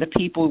guests and the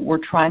people we're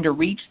trying to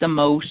reach the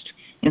most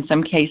in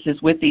some cases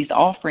with these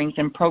offerings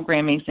and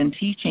programmings and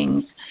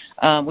teachings,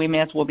 we may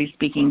as well be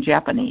speaking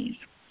Japanese.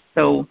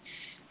 So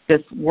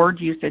this word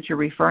use that you're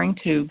referring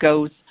to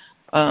goes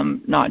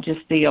not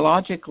just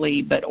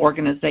theologically, but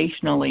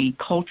organizationally,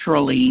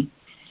 culturally,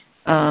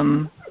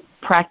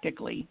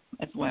 practically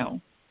as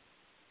well.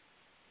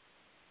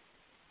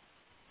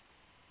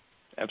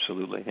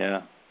 Absolutely,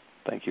 yeah.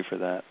 Thank you for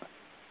that.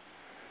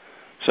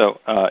 So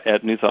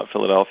at New Thought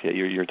Philadelphia,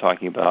 you're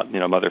talking about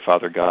Mother,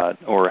 Father, God,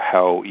 or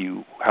how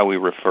we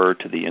refer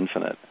to the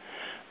infinite.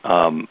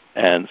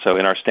 And so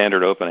in our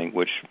standard opening,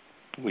 which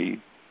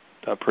we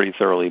pretty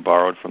thoroughly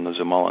borrowed from the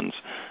Zumullans,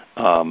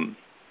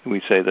 we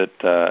say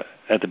that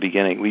at the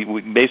beginning,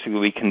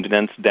 we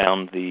condensed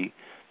down the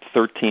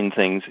 13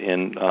 things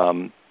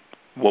in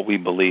what we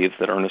believe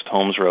that Ernest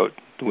Holmes wrote,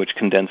 which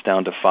condensed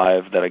down to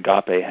 5 that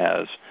Agape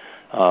has.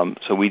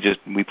 So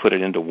we put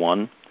it into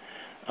one,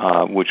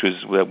 which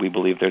was that we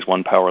believe there's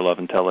one power, love,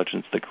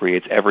 intelligence that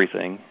creates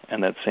everything,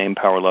 and that same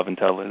power, love,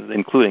 intelligence,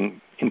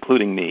 including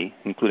me,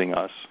 including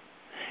us.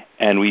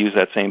 And we use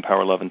that same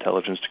power, love,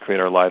 intelligence to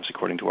create our lives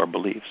according to our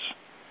beliefs.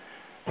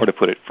 Or to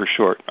put it for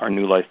short, our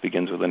new life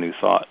begins with a new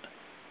thought.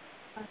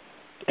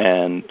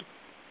 And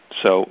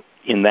so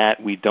in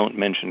that, we don't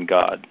mention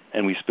God,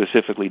 and we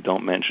specifically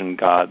don't mention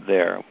God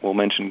there. We'll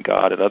mention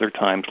God at other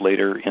times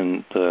later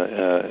in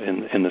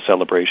the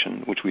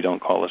celebration, which we don't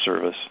call a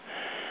service.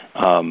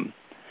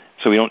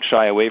 So we don't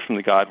shy away from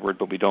the God word,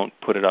 but we don't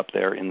put it up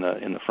there in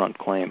the front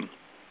claim.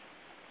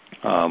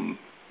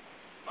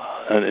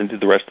 And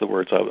the rest of the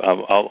words,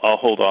 I'll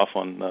hold off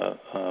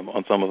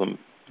on some of them,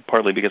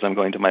 partly because I'm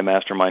going to my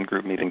mastermind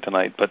group meeting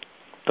tonight. But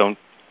don't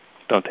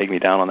take me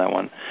down on that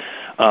one.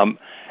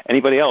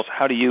 Anybody else?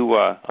 How do you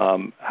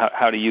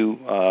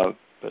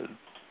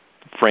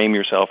frame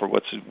yourself, or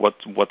what's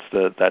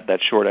that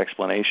short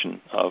explanation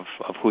of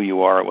who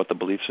you are, what the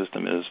belief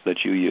system is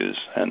that you use,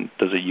 and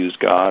does it use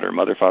God or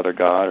Mother, Father,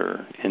 God,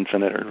 or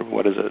infinite, or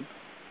what is it?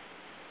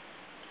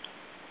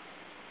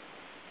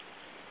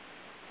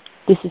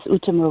 This is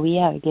Uta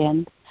Maria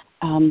again.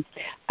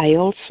 I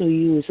also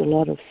use a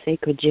lot of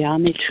sacred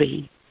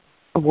geometry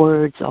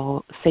words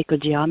or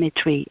sacred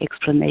geometry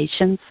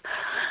explanations.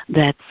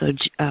 That's a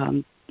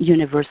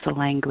universal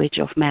language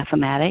of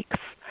mathematics.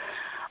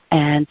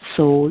 And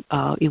so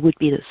it would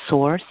be the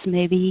source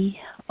maybe,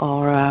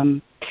 or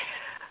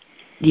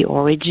the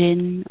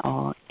origin,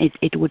 or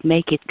it would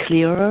make it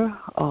clearer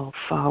of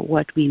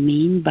what we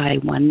mean by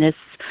oneness,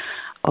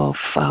 of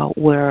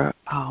where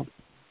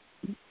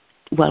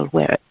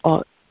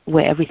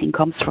everything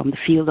comes from, the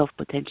field of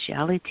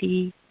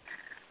potentiality,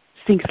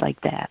 things like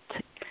that.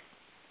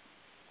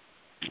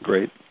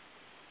 Great.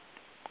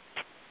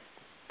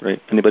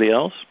 Anybody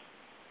else?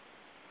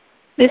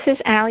 This is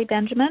Allie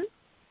Benjamin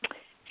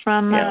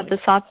from the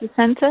Satsu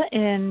Center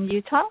in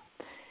Utah.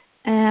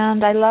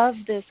 And I love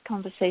this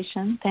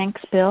conversation.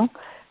 Thanks, Bill,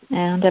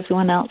 and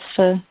everyone else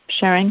for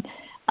sharing.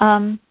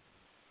 I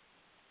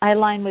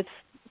align with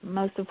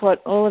most of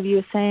what all of you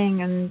are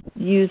saying and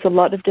use a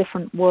lot of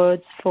different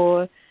words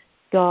for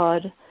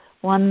God.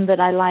 One that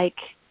I like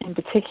in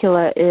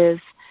particular is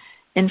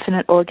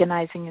infinite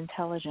organizing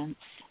intelligence.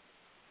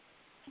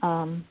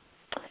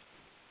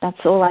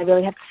 That's all I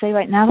really have to say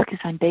right now because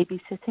I'm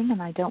babysitting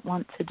and I don't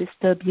want to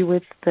disturb you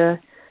with the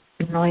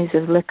noise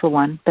of little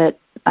one, but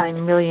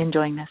I'm really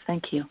enjoying this.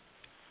 Thank you.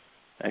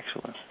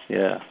 Excellent.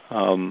 Yeah.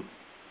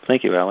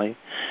 Thank you, Allie.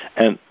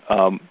 And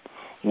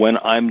when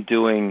I'm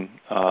doing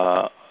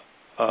a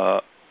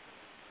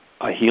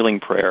healing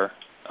prayer,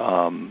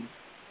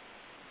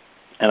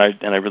 and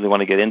I really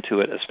want to get into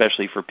it,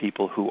 especially for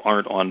people who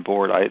aren't on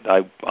board.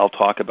 I'll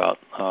talk about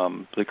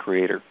the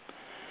Creator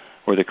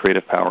or the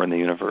creative power in the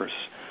universe,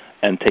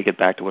 and take it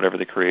back to whatever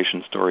the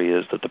creation story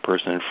is that the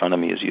person in front of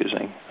me is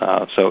using.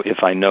 So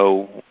if I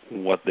know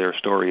what their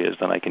story is,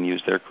 then I can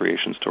use their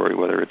creation story,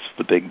 whether it's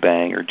the Big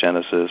Bang or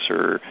Genesis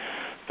or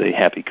the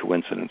happy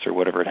coincidence or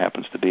whatever it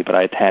happens to be. But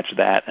I attach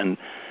that, and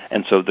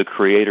so the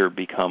Creator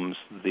becomes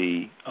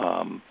the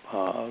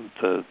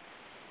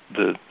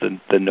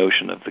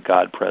notion of the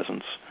God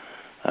presence.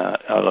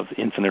 Out of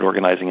infinite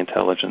organizing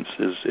intelligence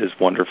is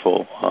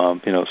wonderful.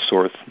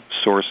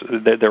 Source.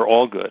 They're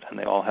all good, and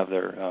they all have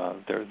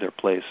their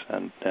place.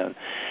 And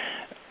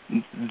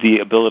the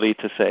ability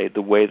to say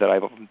the way that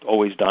I've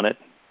always done it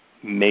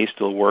may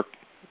still work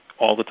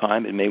all the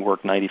time. It may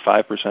work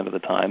 95% of the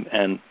time,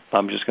 and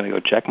I'm just going to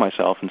go check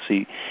myself and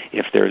see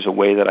if there's a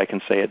way that I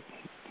can say it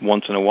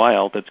once in a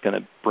while that's going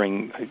to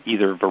bring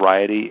either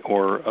variety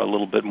or a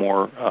little bit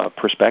more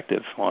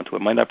perspective onto it.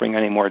 It might not bring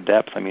any more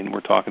depth. I mean,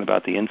 we're talking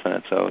about the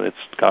infinite, so it's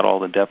got all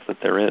the depth that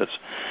there is.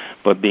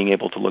 But being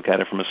able to look at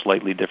it from a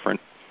slightly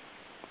different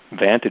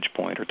vantage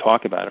point or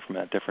talk about it from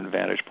a different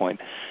vantage point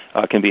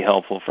can be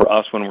helpful for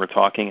us when we're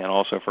talking and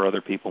also for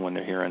other people when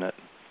they're hearing it.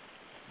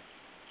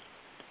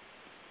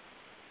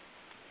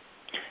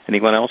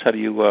 Anyone else? How do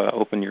you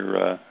open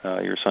your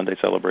Sunday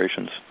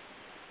celebrations?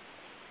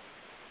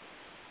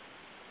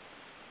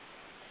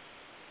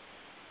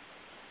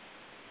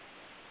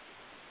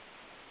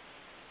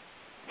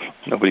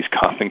 Nobody's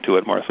coughing to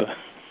it, Martha.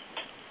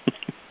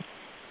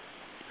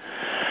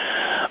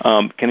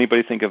 Can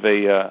anybody think of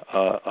a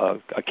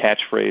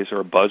catchphrase or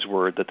a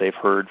buzzword that they've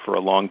heard for a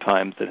long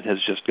time that has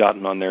just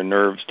gotten on their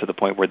nerves to the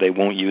point where they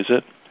won't use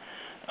it,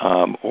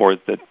 or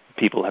that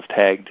people have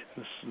tagged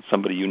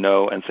somebody you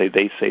know and say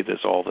they say this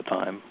all the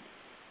time?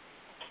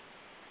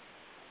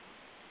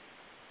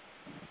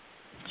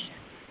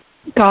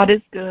 God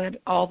is good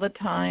all the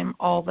time,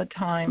 all the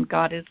time.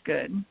 God is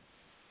good.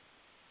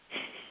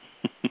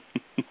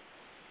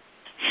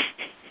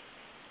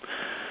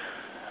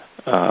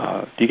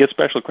 Do you get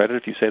special credit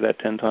if you say that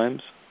 10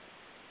 times?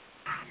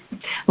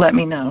 Let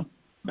me know.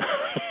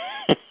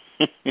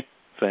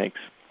 Thanks.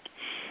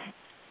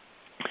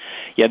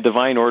 Yeah,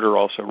 divine order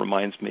also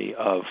reminds me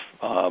of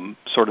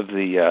sort of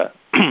the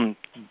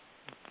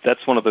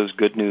that's one of those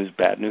good news,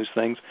 bad news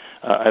things.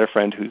 I had a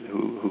friend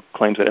who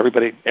claims that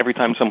every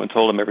time someone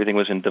told him everything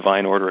was in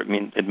divine order,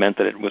 it meant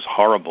that it was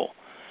horrible,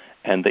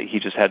 and that he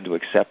just had to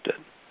accept it.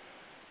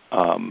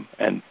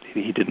 And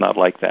he did not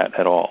like that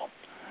at all.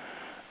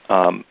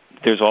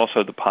 There's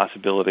also the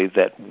possibility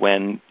that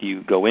when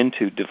you go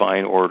into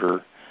divine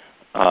order,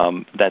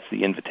 that's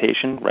the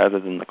invitation rather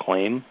than the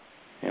claim.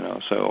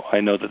 So I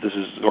know that this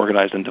is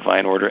organized in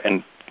divine order,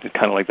 and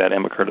kind of like that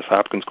Emma Curtis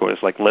Hopkins quote,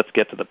 it's like, let's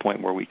get to the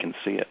point where we can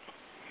see it.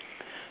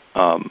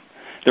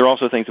 There are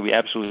also things that we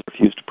absolutely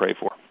refuse to pray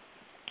for.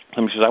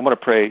 Somebody says, I want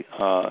to pray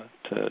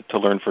to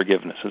learn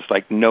forgiveness. It's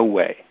like, no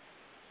way.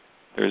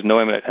 There's no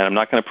way, and I'm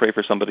not going to pray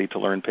for somebody to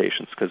learn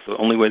patience, because the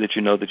only way that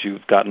you know that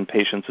you've gotten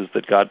patience is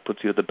that God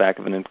puts you at the back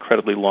of an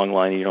incredibly long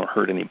line and you don't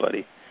hurt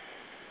anybody.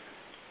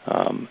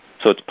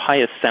 So it's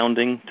pious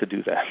sounding to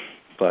do that,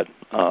 but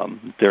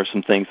there are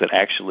some things that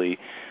actually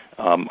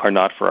are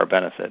not for our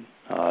benefit,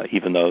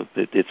 even though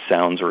it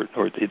sounds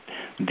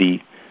the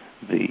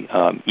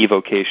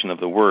evocation of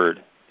the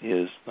word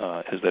is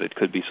that it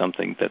could be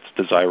something that's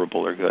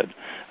desirable or good.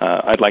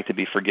 I'd like to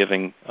be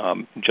forgiving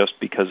just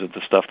because of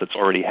the stuff that's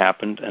already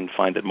happened and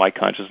find that my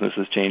consciousness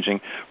is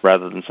changing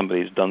rather than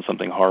somebody's done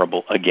something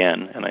horrible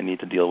again and I need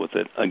to deal with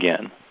it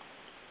again.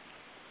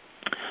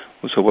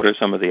 So what are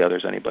some of the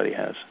others anybody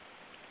has?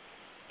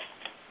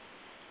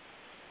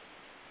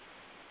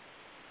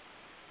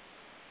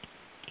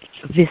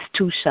 This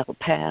too shall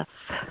pass.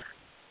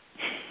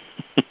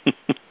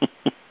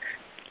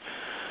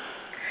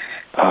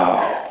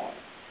 Oh.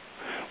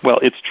 Well,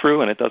 it's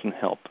true, and it doesn't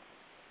help.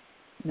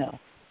 No.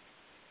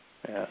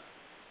 Yeah.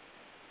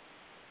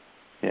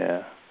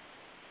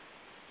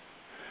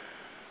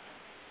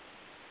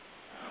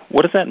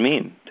 What does that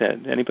mean to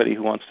anybody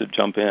who wants to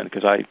jump in?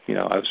 Because I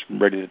was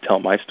ready to tell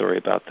my story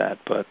about that.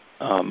 But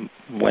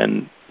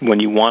when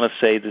you want to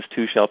say this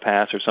too shall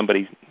pass, or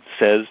somebody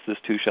says this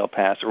too shall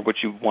pass, or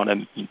what you want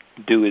to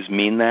do is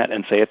mean that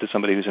and say it to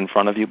somebody who's in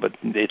front of you, but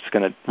it's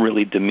going to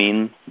really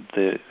demean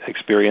the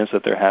experience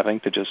that they're having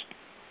to just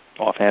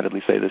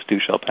offhandedly say this too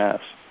shall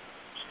pass.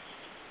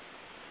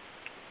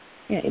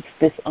 Yeah, it's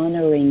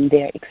dishonoring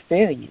their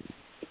experience.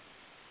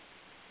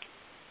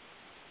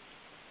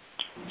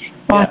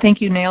 Well, yeah. I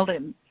think you nailed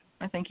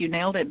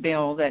it,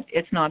 Bill, that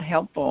it's not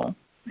helpful.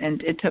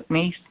 And it took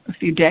me a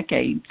few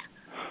decades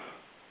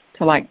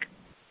to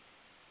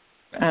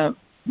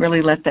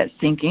really let that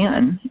sink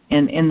in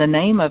the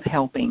name of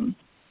helping,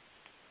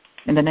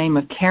 in the name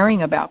of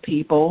caring about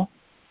people,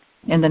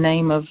 in the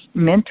name of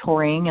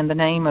mentoring, in the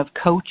name of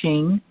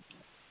coaching,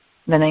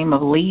 in the name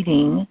of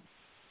leading,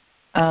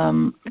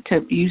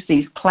 to use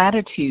these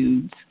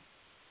platitudes.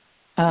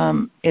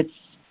 I've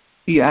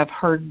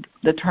heard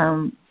the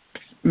term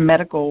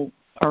medical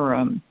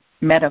or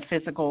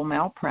metaphysical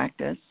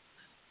malpractice,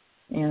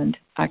 And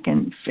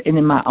and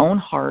in my own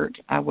heart,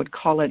 I would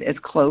call it as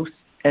close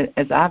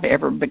as I've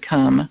ever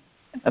become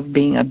of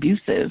being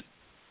abusive.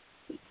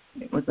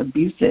 It was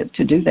abusive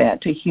to do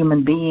that to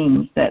human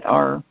beings that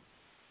are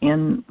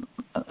in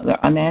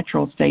a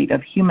natural state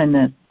of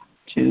humanness,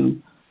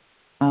 to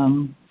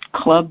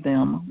club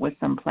them with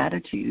some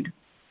platitude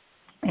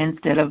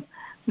instead of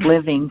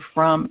living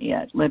from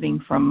it, living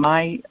from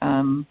my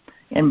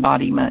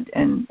embodiment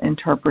and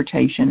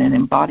interpretation and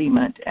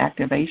embodiment,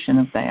 activation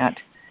of that,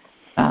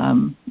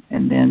 and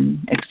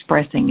then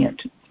expressing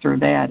it through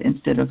that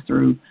instead of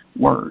through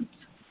words.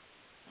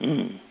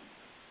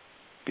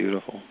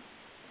 Beautiful.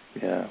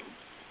 Yeah.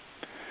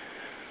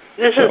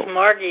 This is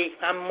Margie.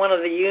 I'm one of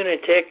the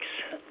Unitics,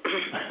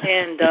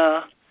 and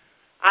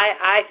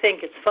I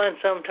think it's fun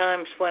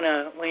sometimes when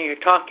you're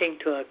talking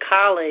to a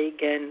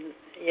colleague and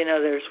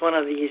there's one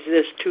of these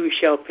 "this too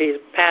shall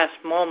pass"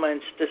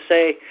 moments to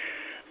say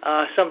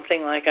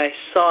something like I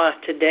saw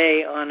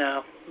today on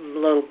a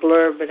little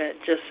blurb, and it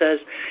just says,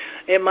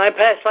 "It might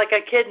pass like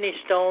a kidney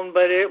stone,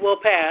 but it will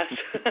pass."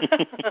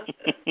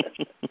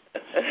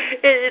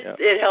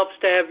 It helps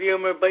to have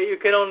humor, but you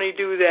can only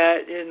do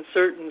that in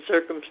certain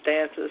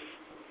circumstances.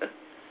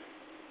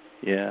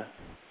 Yeah.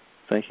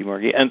 Thank you,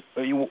 Margie. And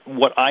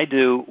what I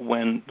do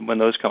when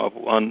those come up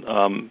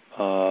on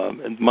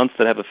months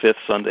that have a fifth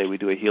Sunday, we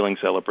do a healing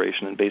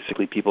celebration, and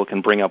basically people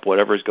can bring up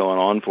whatever's going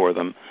on for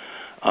them,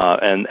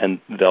 and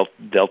they'll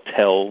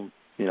tell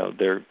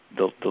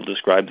they'll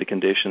describe the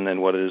condition and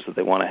what it is that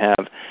they want to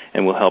have,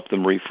 and we'll help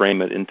them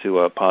reframe it into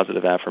a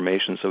positive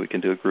affirmation so we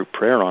can do a group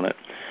prayer on it.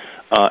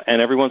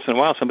 And every once in a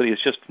while, somebody is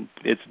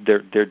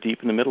they're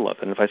deep in the middle of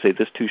it. And if I say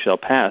 "this too shall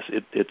pass,"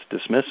 it's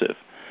dismissive.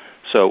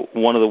 So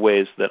one of the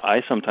ways that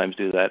I sometimes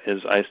do that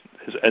is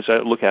as I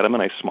look at them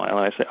and I smile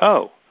and I say,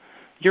 "Oh,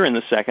 you're in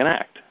the second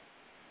act,"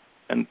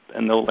 and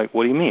they'll like,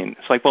 "What do you mean?"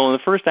 It's like, well, in the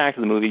first act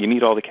of the movie, you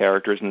meet all the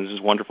characters and there's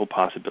this wonderful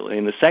possibility.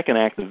 In the second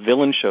act, the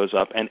villain shows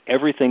up and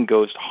everything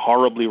goes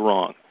horribly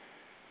wrong.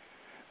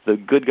 The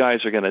good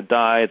guys are going to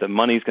die. The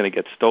money's going to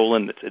get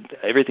stolen.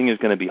 Everything is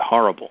going to be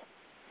horrible.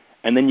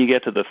 And then you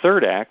get to the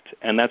third act,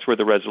 and that's where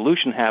the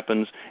resolution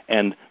happens,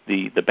 and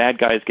the bad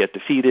guys get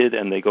defeated,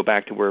 and they go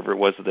back to wherever it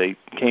was that they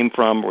came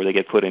from, or they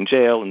get put in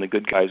jail, and the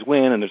good guys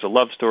win, and there's a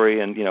love story,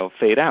 and,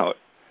 fade out.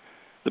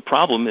 The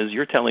problem is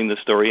you're telling the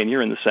story, and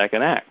you're in the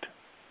second act.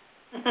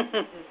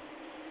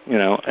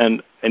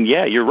 And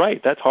yeah, you're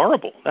right. That's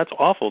horrible. That's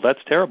awful.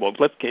 That's terrible.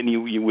 And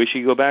you wish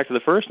you could go back to the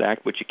first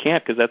act, but you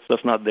can't because that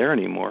stuff's not there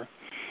anymore.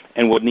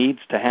 And what needs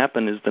to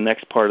happen is the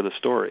next part of the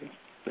story.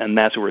 And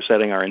that's what we're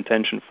setting our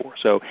intention for.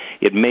 So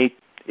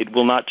it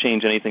will not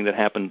change anything that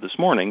happened this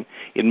morning.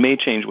 It may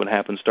change what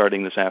happens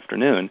starting this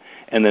afternoon,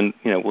 and then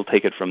we'll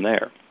take it from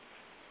there.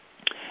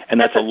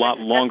 And that's a lot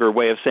longer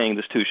way of saying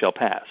 "this too shall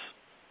pass."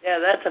 Yeah,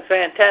 that's a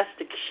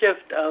fantastic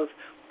shift of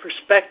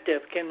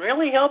perspective. Can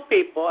really help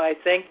people, I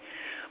think,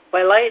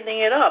 by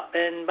lightening it up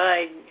and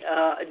by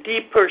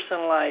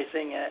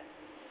depersonalizing it.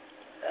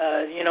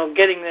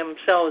 Getting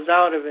themselves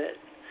out of it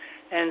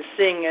and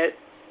seeing it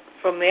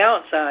from the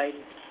outside.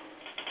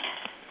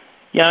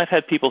 Yeah, I've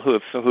had people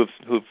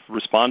who've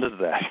responded to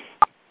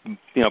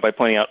that, by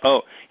pointing out,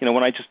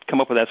 when I just come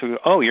up with that, so we go,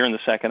 "Oh, you're in the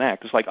second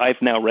act." It's like I've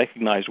now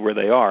recognized where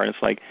they are, and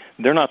it's like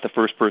they're not the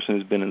first person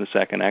who's been in the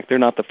second act. They're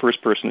not the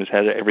first person who's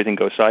had everything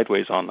go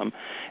sideways on them.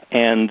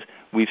 And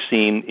we've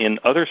seen in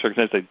other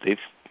circumstances, they've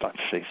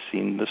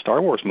seen the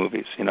Star Wars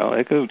movies.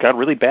 It got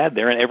really bad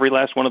there in every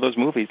last one of those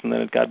movies, and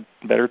then it got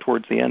better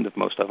towards the end of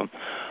most of them.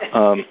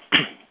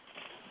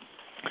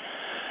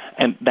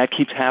 And that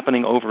keeps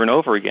happening over and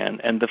over again.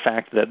 And the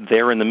fact that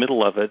they're in the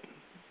middle of it,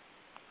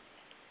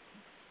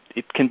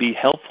 it can be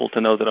helpful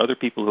to know that other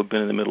people who have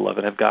been in the middle of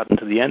it have gotten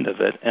to the end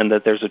of it, and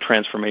that there's a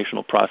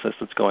transformational process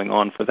that's going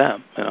on for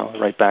them,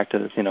 right back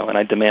to, and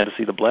I demand to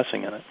see the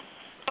blessing in it.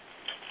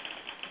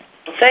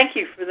 Well, thank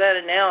you for that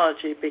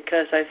analogy,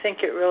 because I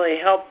think it really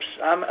helps.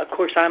 I'm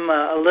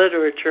a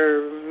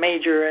literature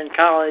major in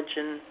college,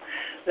 and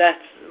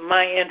that's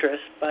my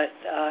interest, but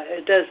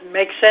it does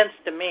make sense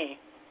to me.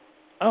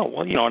 Oh,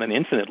 well, on an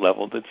infinite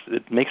level,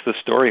 it makes the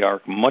story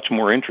arc much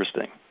more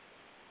interesting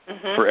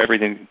for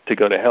everything to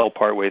go to hell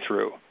partway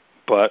through.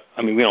 But,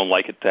 we don't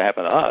like it to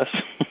happen to us.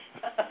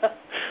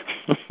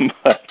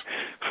 But,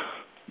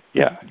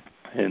 yeah,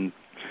 in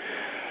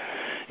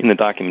the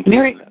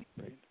documentation.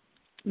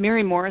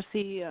 Mary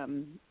Morrissey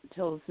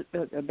tells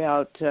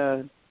about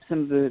some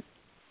of the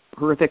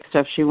horrific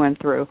stuff she went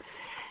through.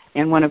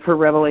 And one of her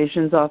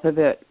revelations off of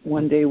it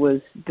one day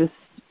was this.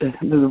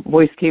 The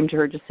voice came to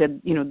her, just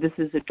said, "This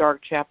is a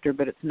dark chapter,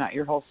 but it's not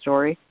your whole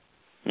story."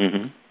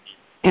 Mm-hmm.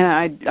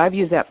 And I've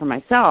used that for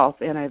myself,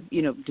 and I've,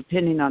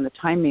 depending on the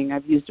timing,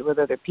 I've used it with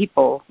other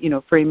people,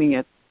 framing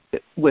it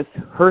with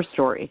her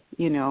story,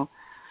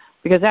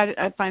 because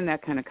I find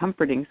that kind of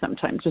comforting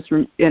sometimes.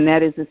 And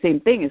that is the same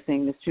thing as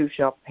saying "this too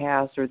shall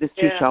pass" or "this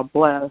too shall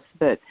bless."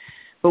 But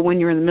when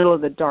you're in the middle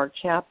of the dark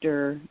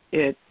chapter,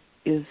 it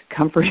is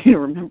comforting to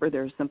remember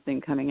there's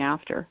something coming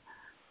after.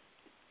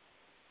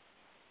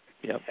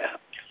 Yep.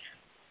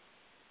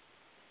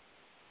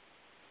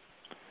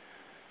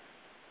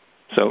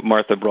 So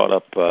Martha brought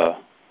up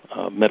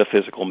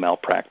metaphysical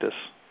malpractice,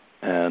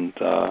 and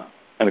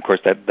of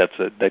course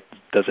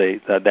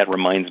that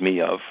reminds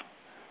me of,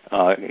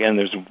 and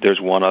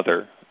there's one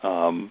other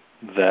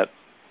that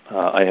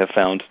I have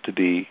found to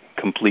be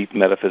complete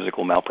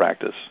metaphysical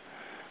malpractice,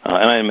 and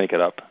I didn't make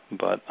it up,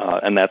 but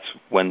and that's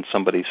when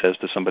somebody says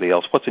to somebody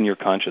else, "What's in your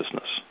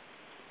consciousness?"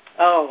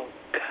 Oh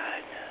God.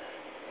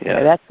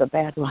 Yeah, that's a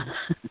bad one.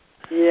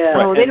 Yeah.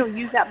 Oh, they don't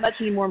use that much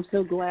anymore. I'm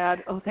so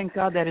glad. Oh, thank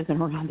God that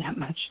isn't around that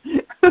much.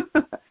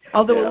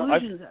 Although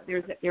illusions,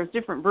 there's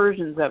different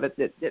versions of it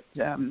that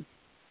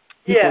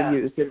people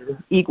use that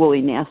are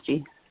equally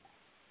nasty.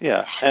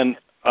 Yeah, and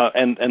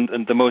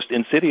the most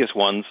insidious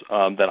ones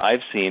that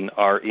I've seen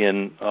are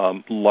in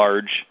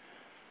large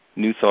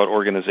New Thought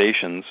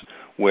organizations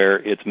where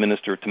it's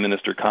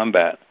minister-to-minister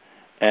combat.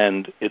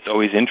 And it's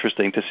always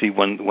interesting to see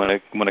when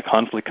a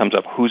conflict comes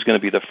up, who's going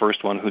to be the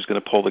first one, who's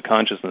going to pull the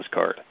consciousness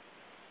card.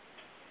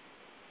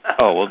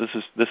 Oh well, this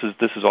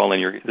is all in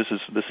your. This is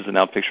an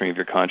outpicturing of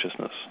your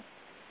consciousness.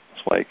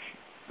 It's like,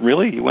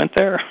 really, you went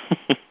there?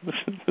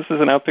 This is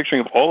an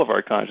outpicturing of all of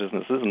our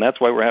consciousnesses, and that's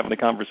why we're having a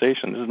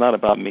conversation. This is not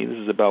about me. This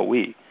is about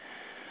we.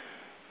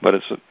 But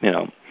it's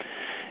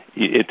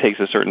it takes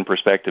a certain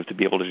perspective to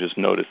be able to just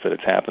notice that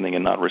it's happening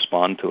and not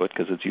respond to it,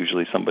 because it's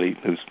usually somebody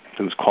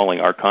who's calling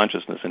our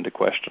consciousness into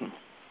question.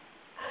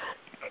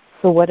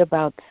 So what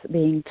about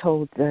being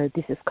told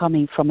this is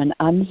coming from an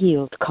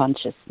unhealed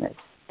consciousness?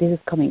 This is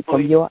coming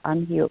from your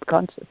unhealed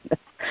consciousness.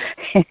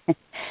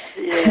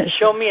 Yeah,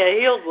 show me a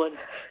healed one.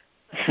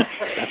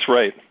 That's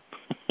right.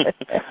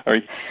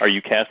 Are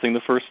you casting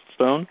the first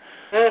stone?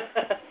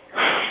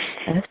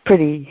 That's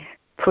pretty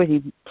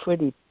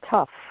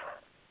tough.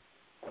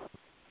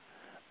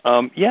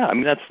 Yeah, I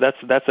mean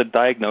that's a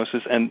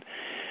diagnosis, and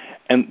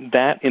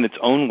that in its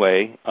own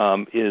way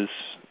is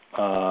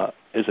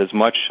as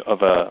much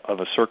of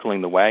a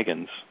circling the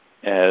wagons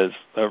as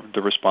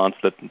the response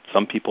that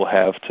some people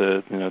have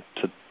to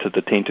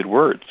the tainted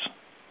words.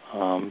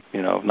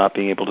 Not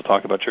being able to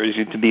talk about church,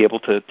 to be able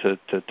to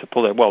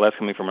pull that. Well, that's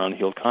coming from an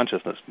unhealed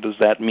consciousness. Does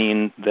that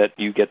mean that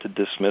you get to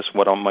dismiss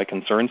what all my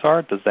concerns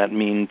are? Does that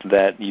mean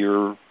that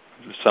you're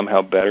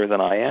somehow better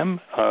than I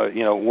am?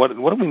 What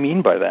do we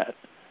mean by that?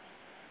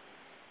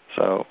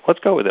 So let's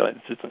go with it.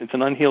 It's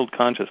an unhealed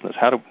consciousness.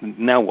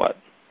 Now what?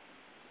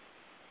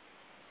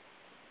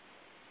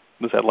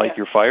 Does that like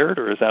you're fired,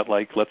 or is that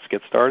like let's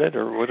get started,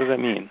 or what does that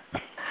mean?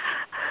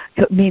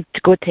 It means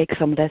to go take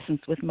some lessons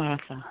with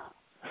Martha.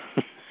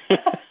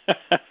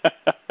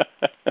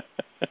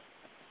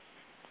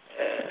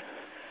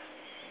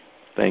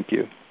 Thank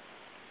you.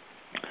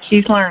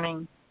 She's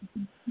learning.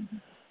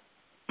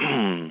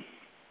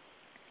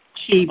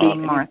 She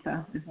being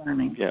Martha is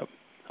learning. Yeah.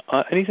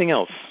 Anything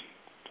else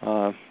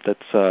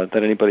that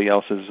anybody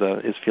else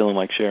is feeling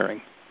like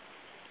sharing?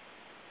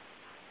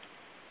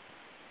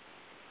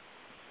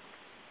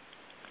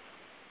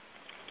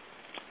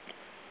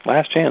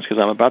 Last chance, because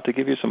I'm about to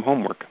give you some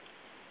homework,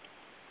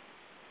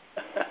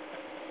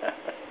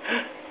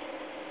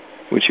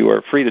 which you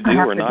are free to do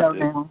or not do.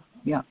 Now.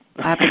 Yeah,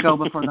 I have to go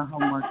before the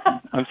homework.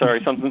 I'm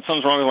sorry, something's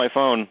wrong with my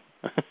phone.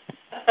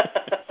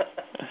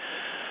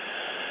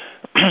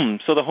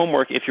 So the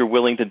homework, if you're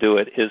willing to do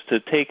it, is to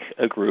take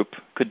a group,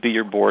 could be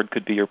your board,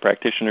 could be your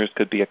practitioners,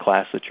 could be a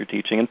class that you're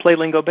teaching, and play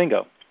Lingo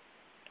Bingo,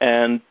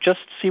 and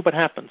just see what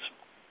happens.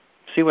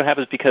 See what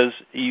happens, because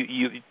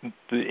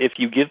if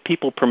you give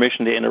people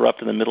permission to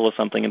interrupt in the middle of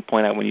something and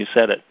point out when you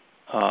said it,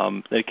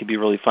 it can be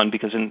really fun,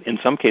 because in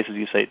some cases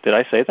you say, did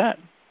I say that?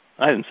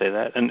 I didn't say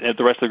that. And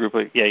the rest of the group,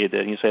 like, yeah, you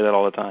did, and you say that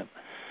all the time.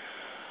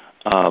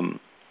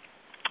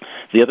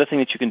 The other thing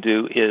that you can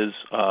do is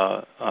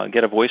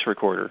get a voice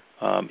recorder.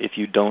 If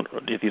you don't,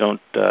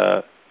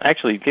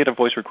 actually get a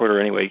voice recorder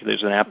anyway.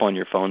 There's an app on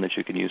your phone that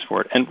you can use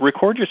for it, and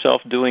record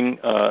yourself doing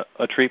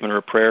a treatment or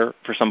a prayer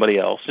for somebody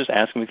else. Just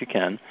ask them if you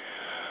can,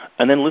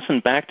 and then listen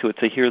back to it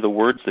to hear the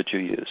words that you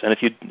use. And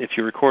if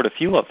you record a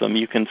few of them,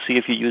 you can see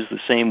if you use the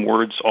same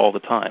words all the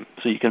time.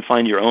 So you can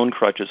find your own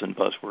crutches and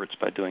buzzwords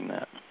by doing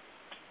that.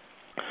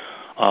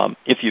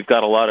 If you've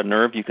got a lot of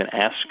nerve, you can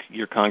ask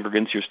your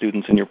congregants, your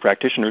students, and your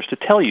practitioners to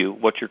tell you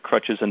what your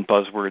crutches and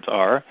buzzwords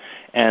are,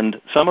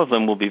 and some of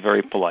them will be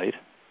very polite,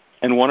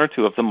 and one or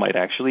two of them might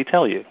actually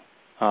tell you.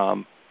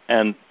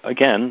 And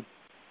again,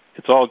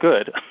 it's all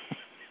good.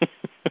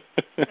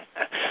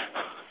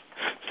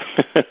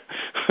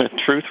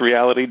 Truth,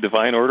 reality,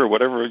 divine order,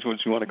 whatever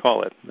you want to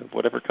call it,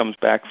 whatever comes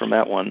back from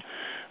that one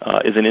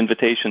is an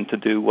invitation to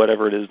do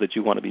whatever it is that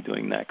you want to be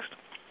doing next.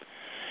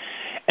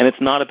 And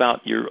it's not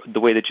about the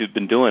way that you've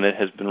been doing it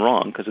has been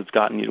wrong, because it's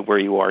gotten you to where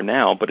you are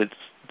now, but it's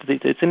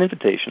an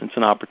invitation. It's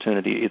an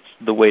opportunity. It's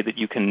the way that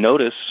you can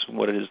notice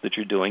what it is that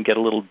you're doing, get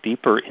a little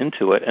deeper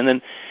into it, and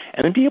then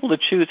be able to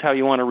choose how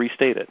you want to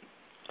restate it.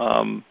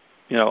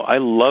 I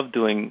love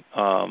doing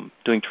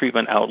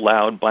treatment out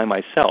loud by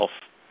myself,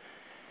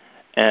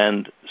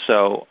 and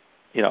so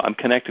I'm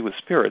connected with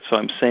spirit. So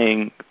I'm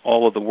saying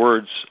all of the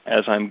words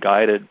as I'm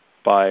guided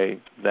by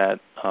that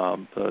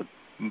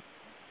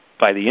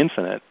by the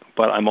infinite.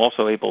 But I'm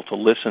also able to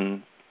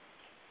listen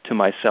to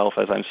myself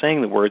as I'm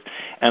saying the words,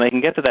 and I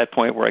can get to that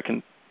point where I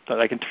can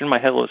turn my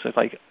head a little. It's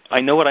like,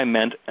 I know what I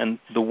meant, and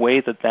the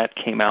way that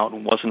came out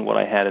wasn't what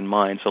I had in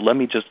mind. So let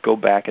me just go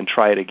back and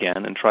try it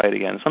again and try it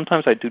again.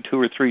 Sometimes I do 2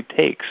 or 3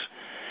 takes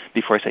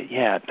before I say,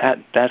 yeah,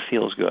 that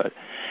feels good.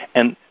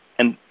 And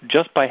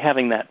just by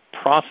having that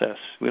process,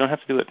 we don't have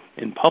to do it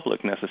in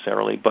public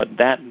necessarily, but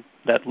that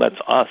lets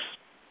us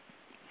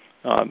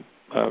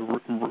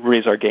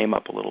raise our game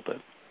up a little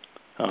bit.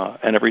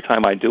 And every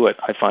time I do it,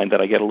 I find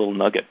that I get a little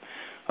nugget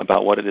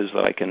about what it is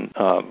that I can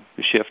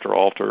shift or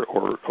alter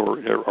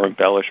or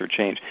embellish or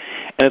change.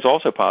 And it's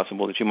also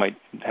possible that you might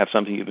have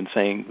something you've been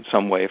saying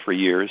some way for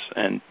years,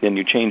 and then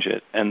you change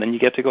it, and then you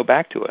get to go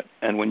back to it.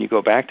 And when you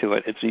go back to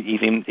it, it's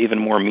even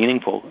more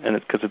meaningful, and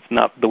because it's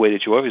not the way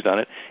that you've always done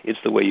it, it's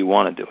the way you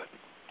want to do it.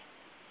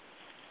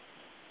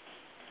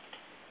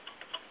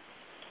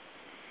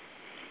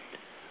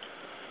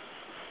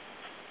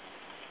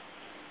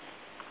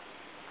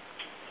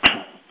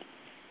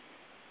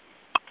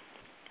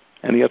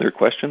 Any other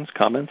questions,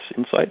 comments,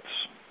 insights,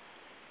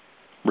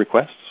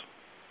 requests?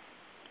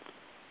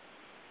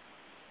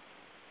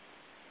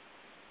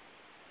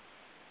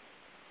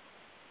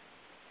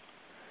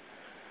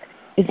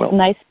 It's a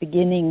nice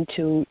beginning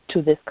to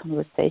this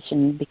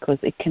conversation because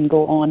it can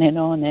go on,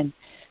 and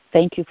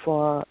thank you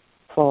for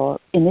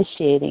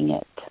initiating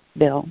it,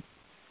 Bill.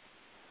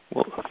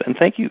 Well, and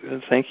thank you,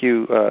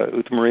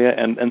 Uta Maria,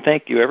 and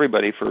thank you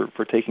everybody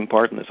for taking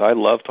part in this. I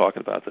love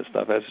talking about this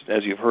stuff.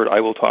 As you've heard,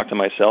 I will talk to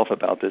myself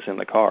about this in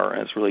the car,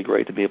 and it's really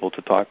great to be able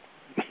to talk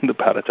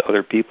about it to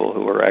other people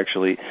who are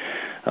actually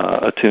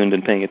attuned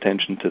and paying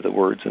attention to the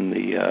words and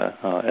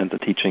the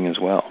teaching as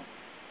well.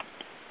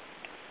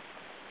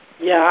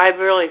 Yeah, I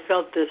really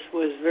felt this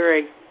was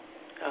very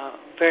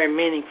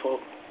meaningful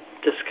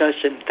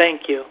discussion.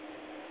 Thank you.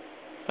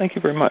 Thank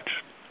you very much.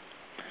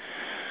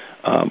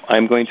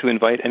 I'm going to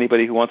invite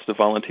anybody who wants to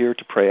volunteer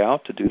to pray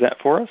out to do that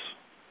for us.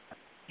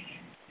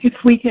 If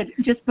we could,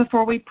 just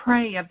before we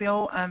pray,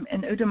 Bill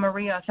and Uta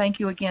Maria, thank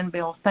you again,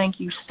 Bill. Thank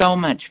you so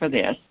much for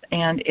this.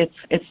 And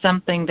it's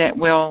something that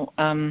will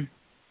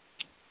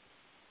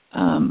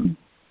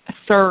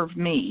serve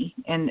me,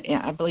 and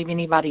I believe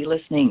anybody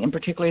listening, and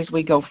particularly as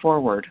we go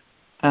forward.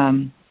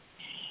 And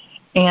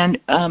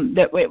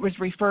that it was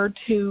referred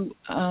to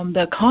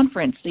the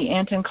conference, the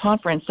Anton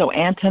Conference, so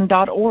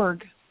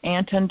Anton.org,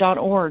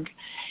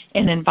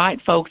 and invite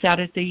folks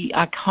out at the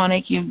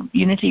iconic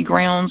Unity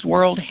Grounds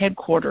World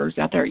Headquarters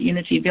out there at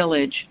Unity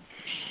Village,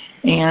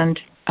 and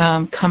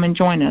come and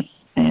join us.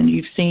 And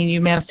you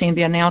may have seen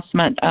the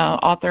announcement.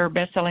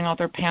 Best-selling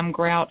author Pam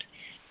Grout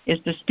is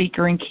the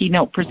speaker and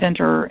keynote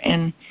presenter,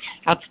 and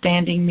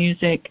outstanding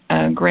music,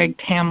 Greg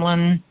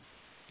Tamlin,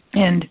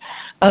 and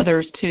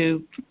others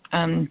to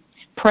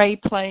pray,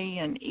 play,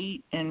 and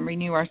eat and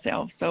renew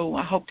ourselves. So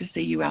I hope to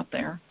see you out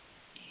there.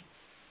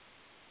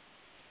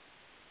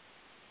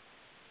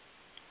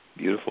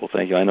 Beautiful.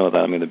 Thank you. I know that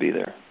I'm going to be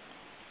there.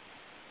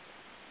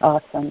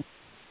 Awesome.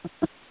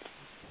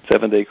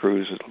 7-day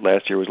cruise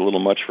last year was a little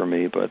much for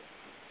me, but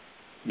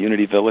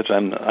Unity Village,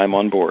 I'm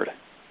on board.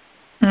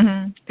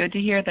 Mm-hmm. Good to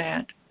hear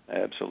that.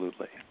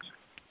 Absolutely.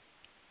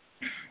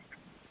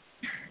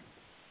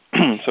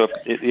 So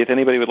if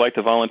anybody would like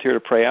to volunteer to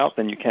pray out,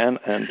 then you can.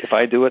 And if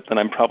I do it, then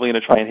I'm probably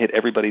going to try and hit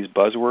everybody's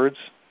buzzwords.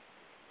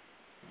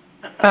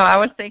 Oh, I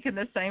was thinking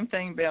the same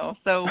thing, Bill.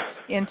 So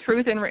in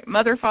truth and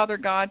Mother, Father,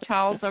 God,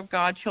 child of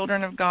God,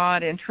 children of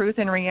God, in truth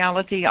and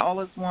reality,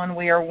 all is one.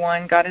 We are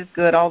one. God is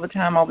good all the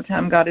time. All the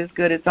time, God is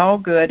good. It's all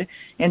good.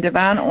 In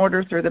divine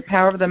order, through the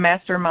power of the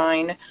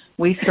mastermind,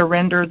 we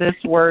surrender this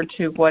word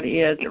to what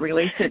is.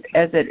 Release it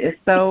as it is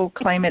so.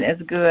 Claim it as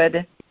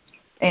good.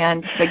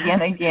 And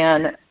begin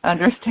again,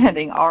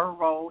 understanding our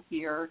role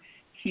here,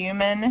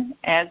 human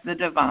as the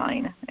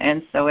divine,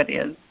 and so it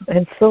is.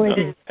 And so it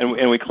is.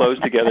 And we close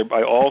together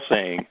by all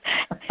saying,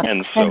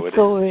 and so it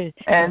is.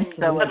 And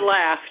so it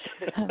laughed.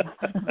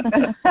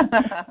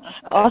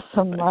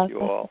 Awesome, Thank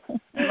you all. Love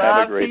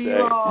Have a great day.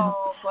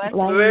 All.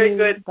 Very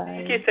good.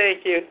 Bye.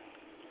 Thank you.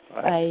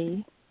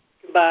 Bye.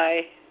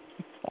 Bye.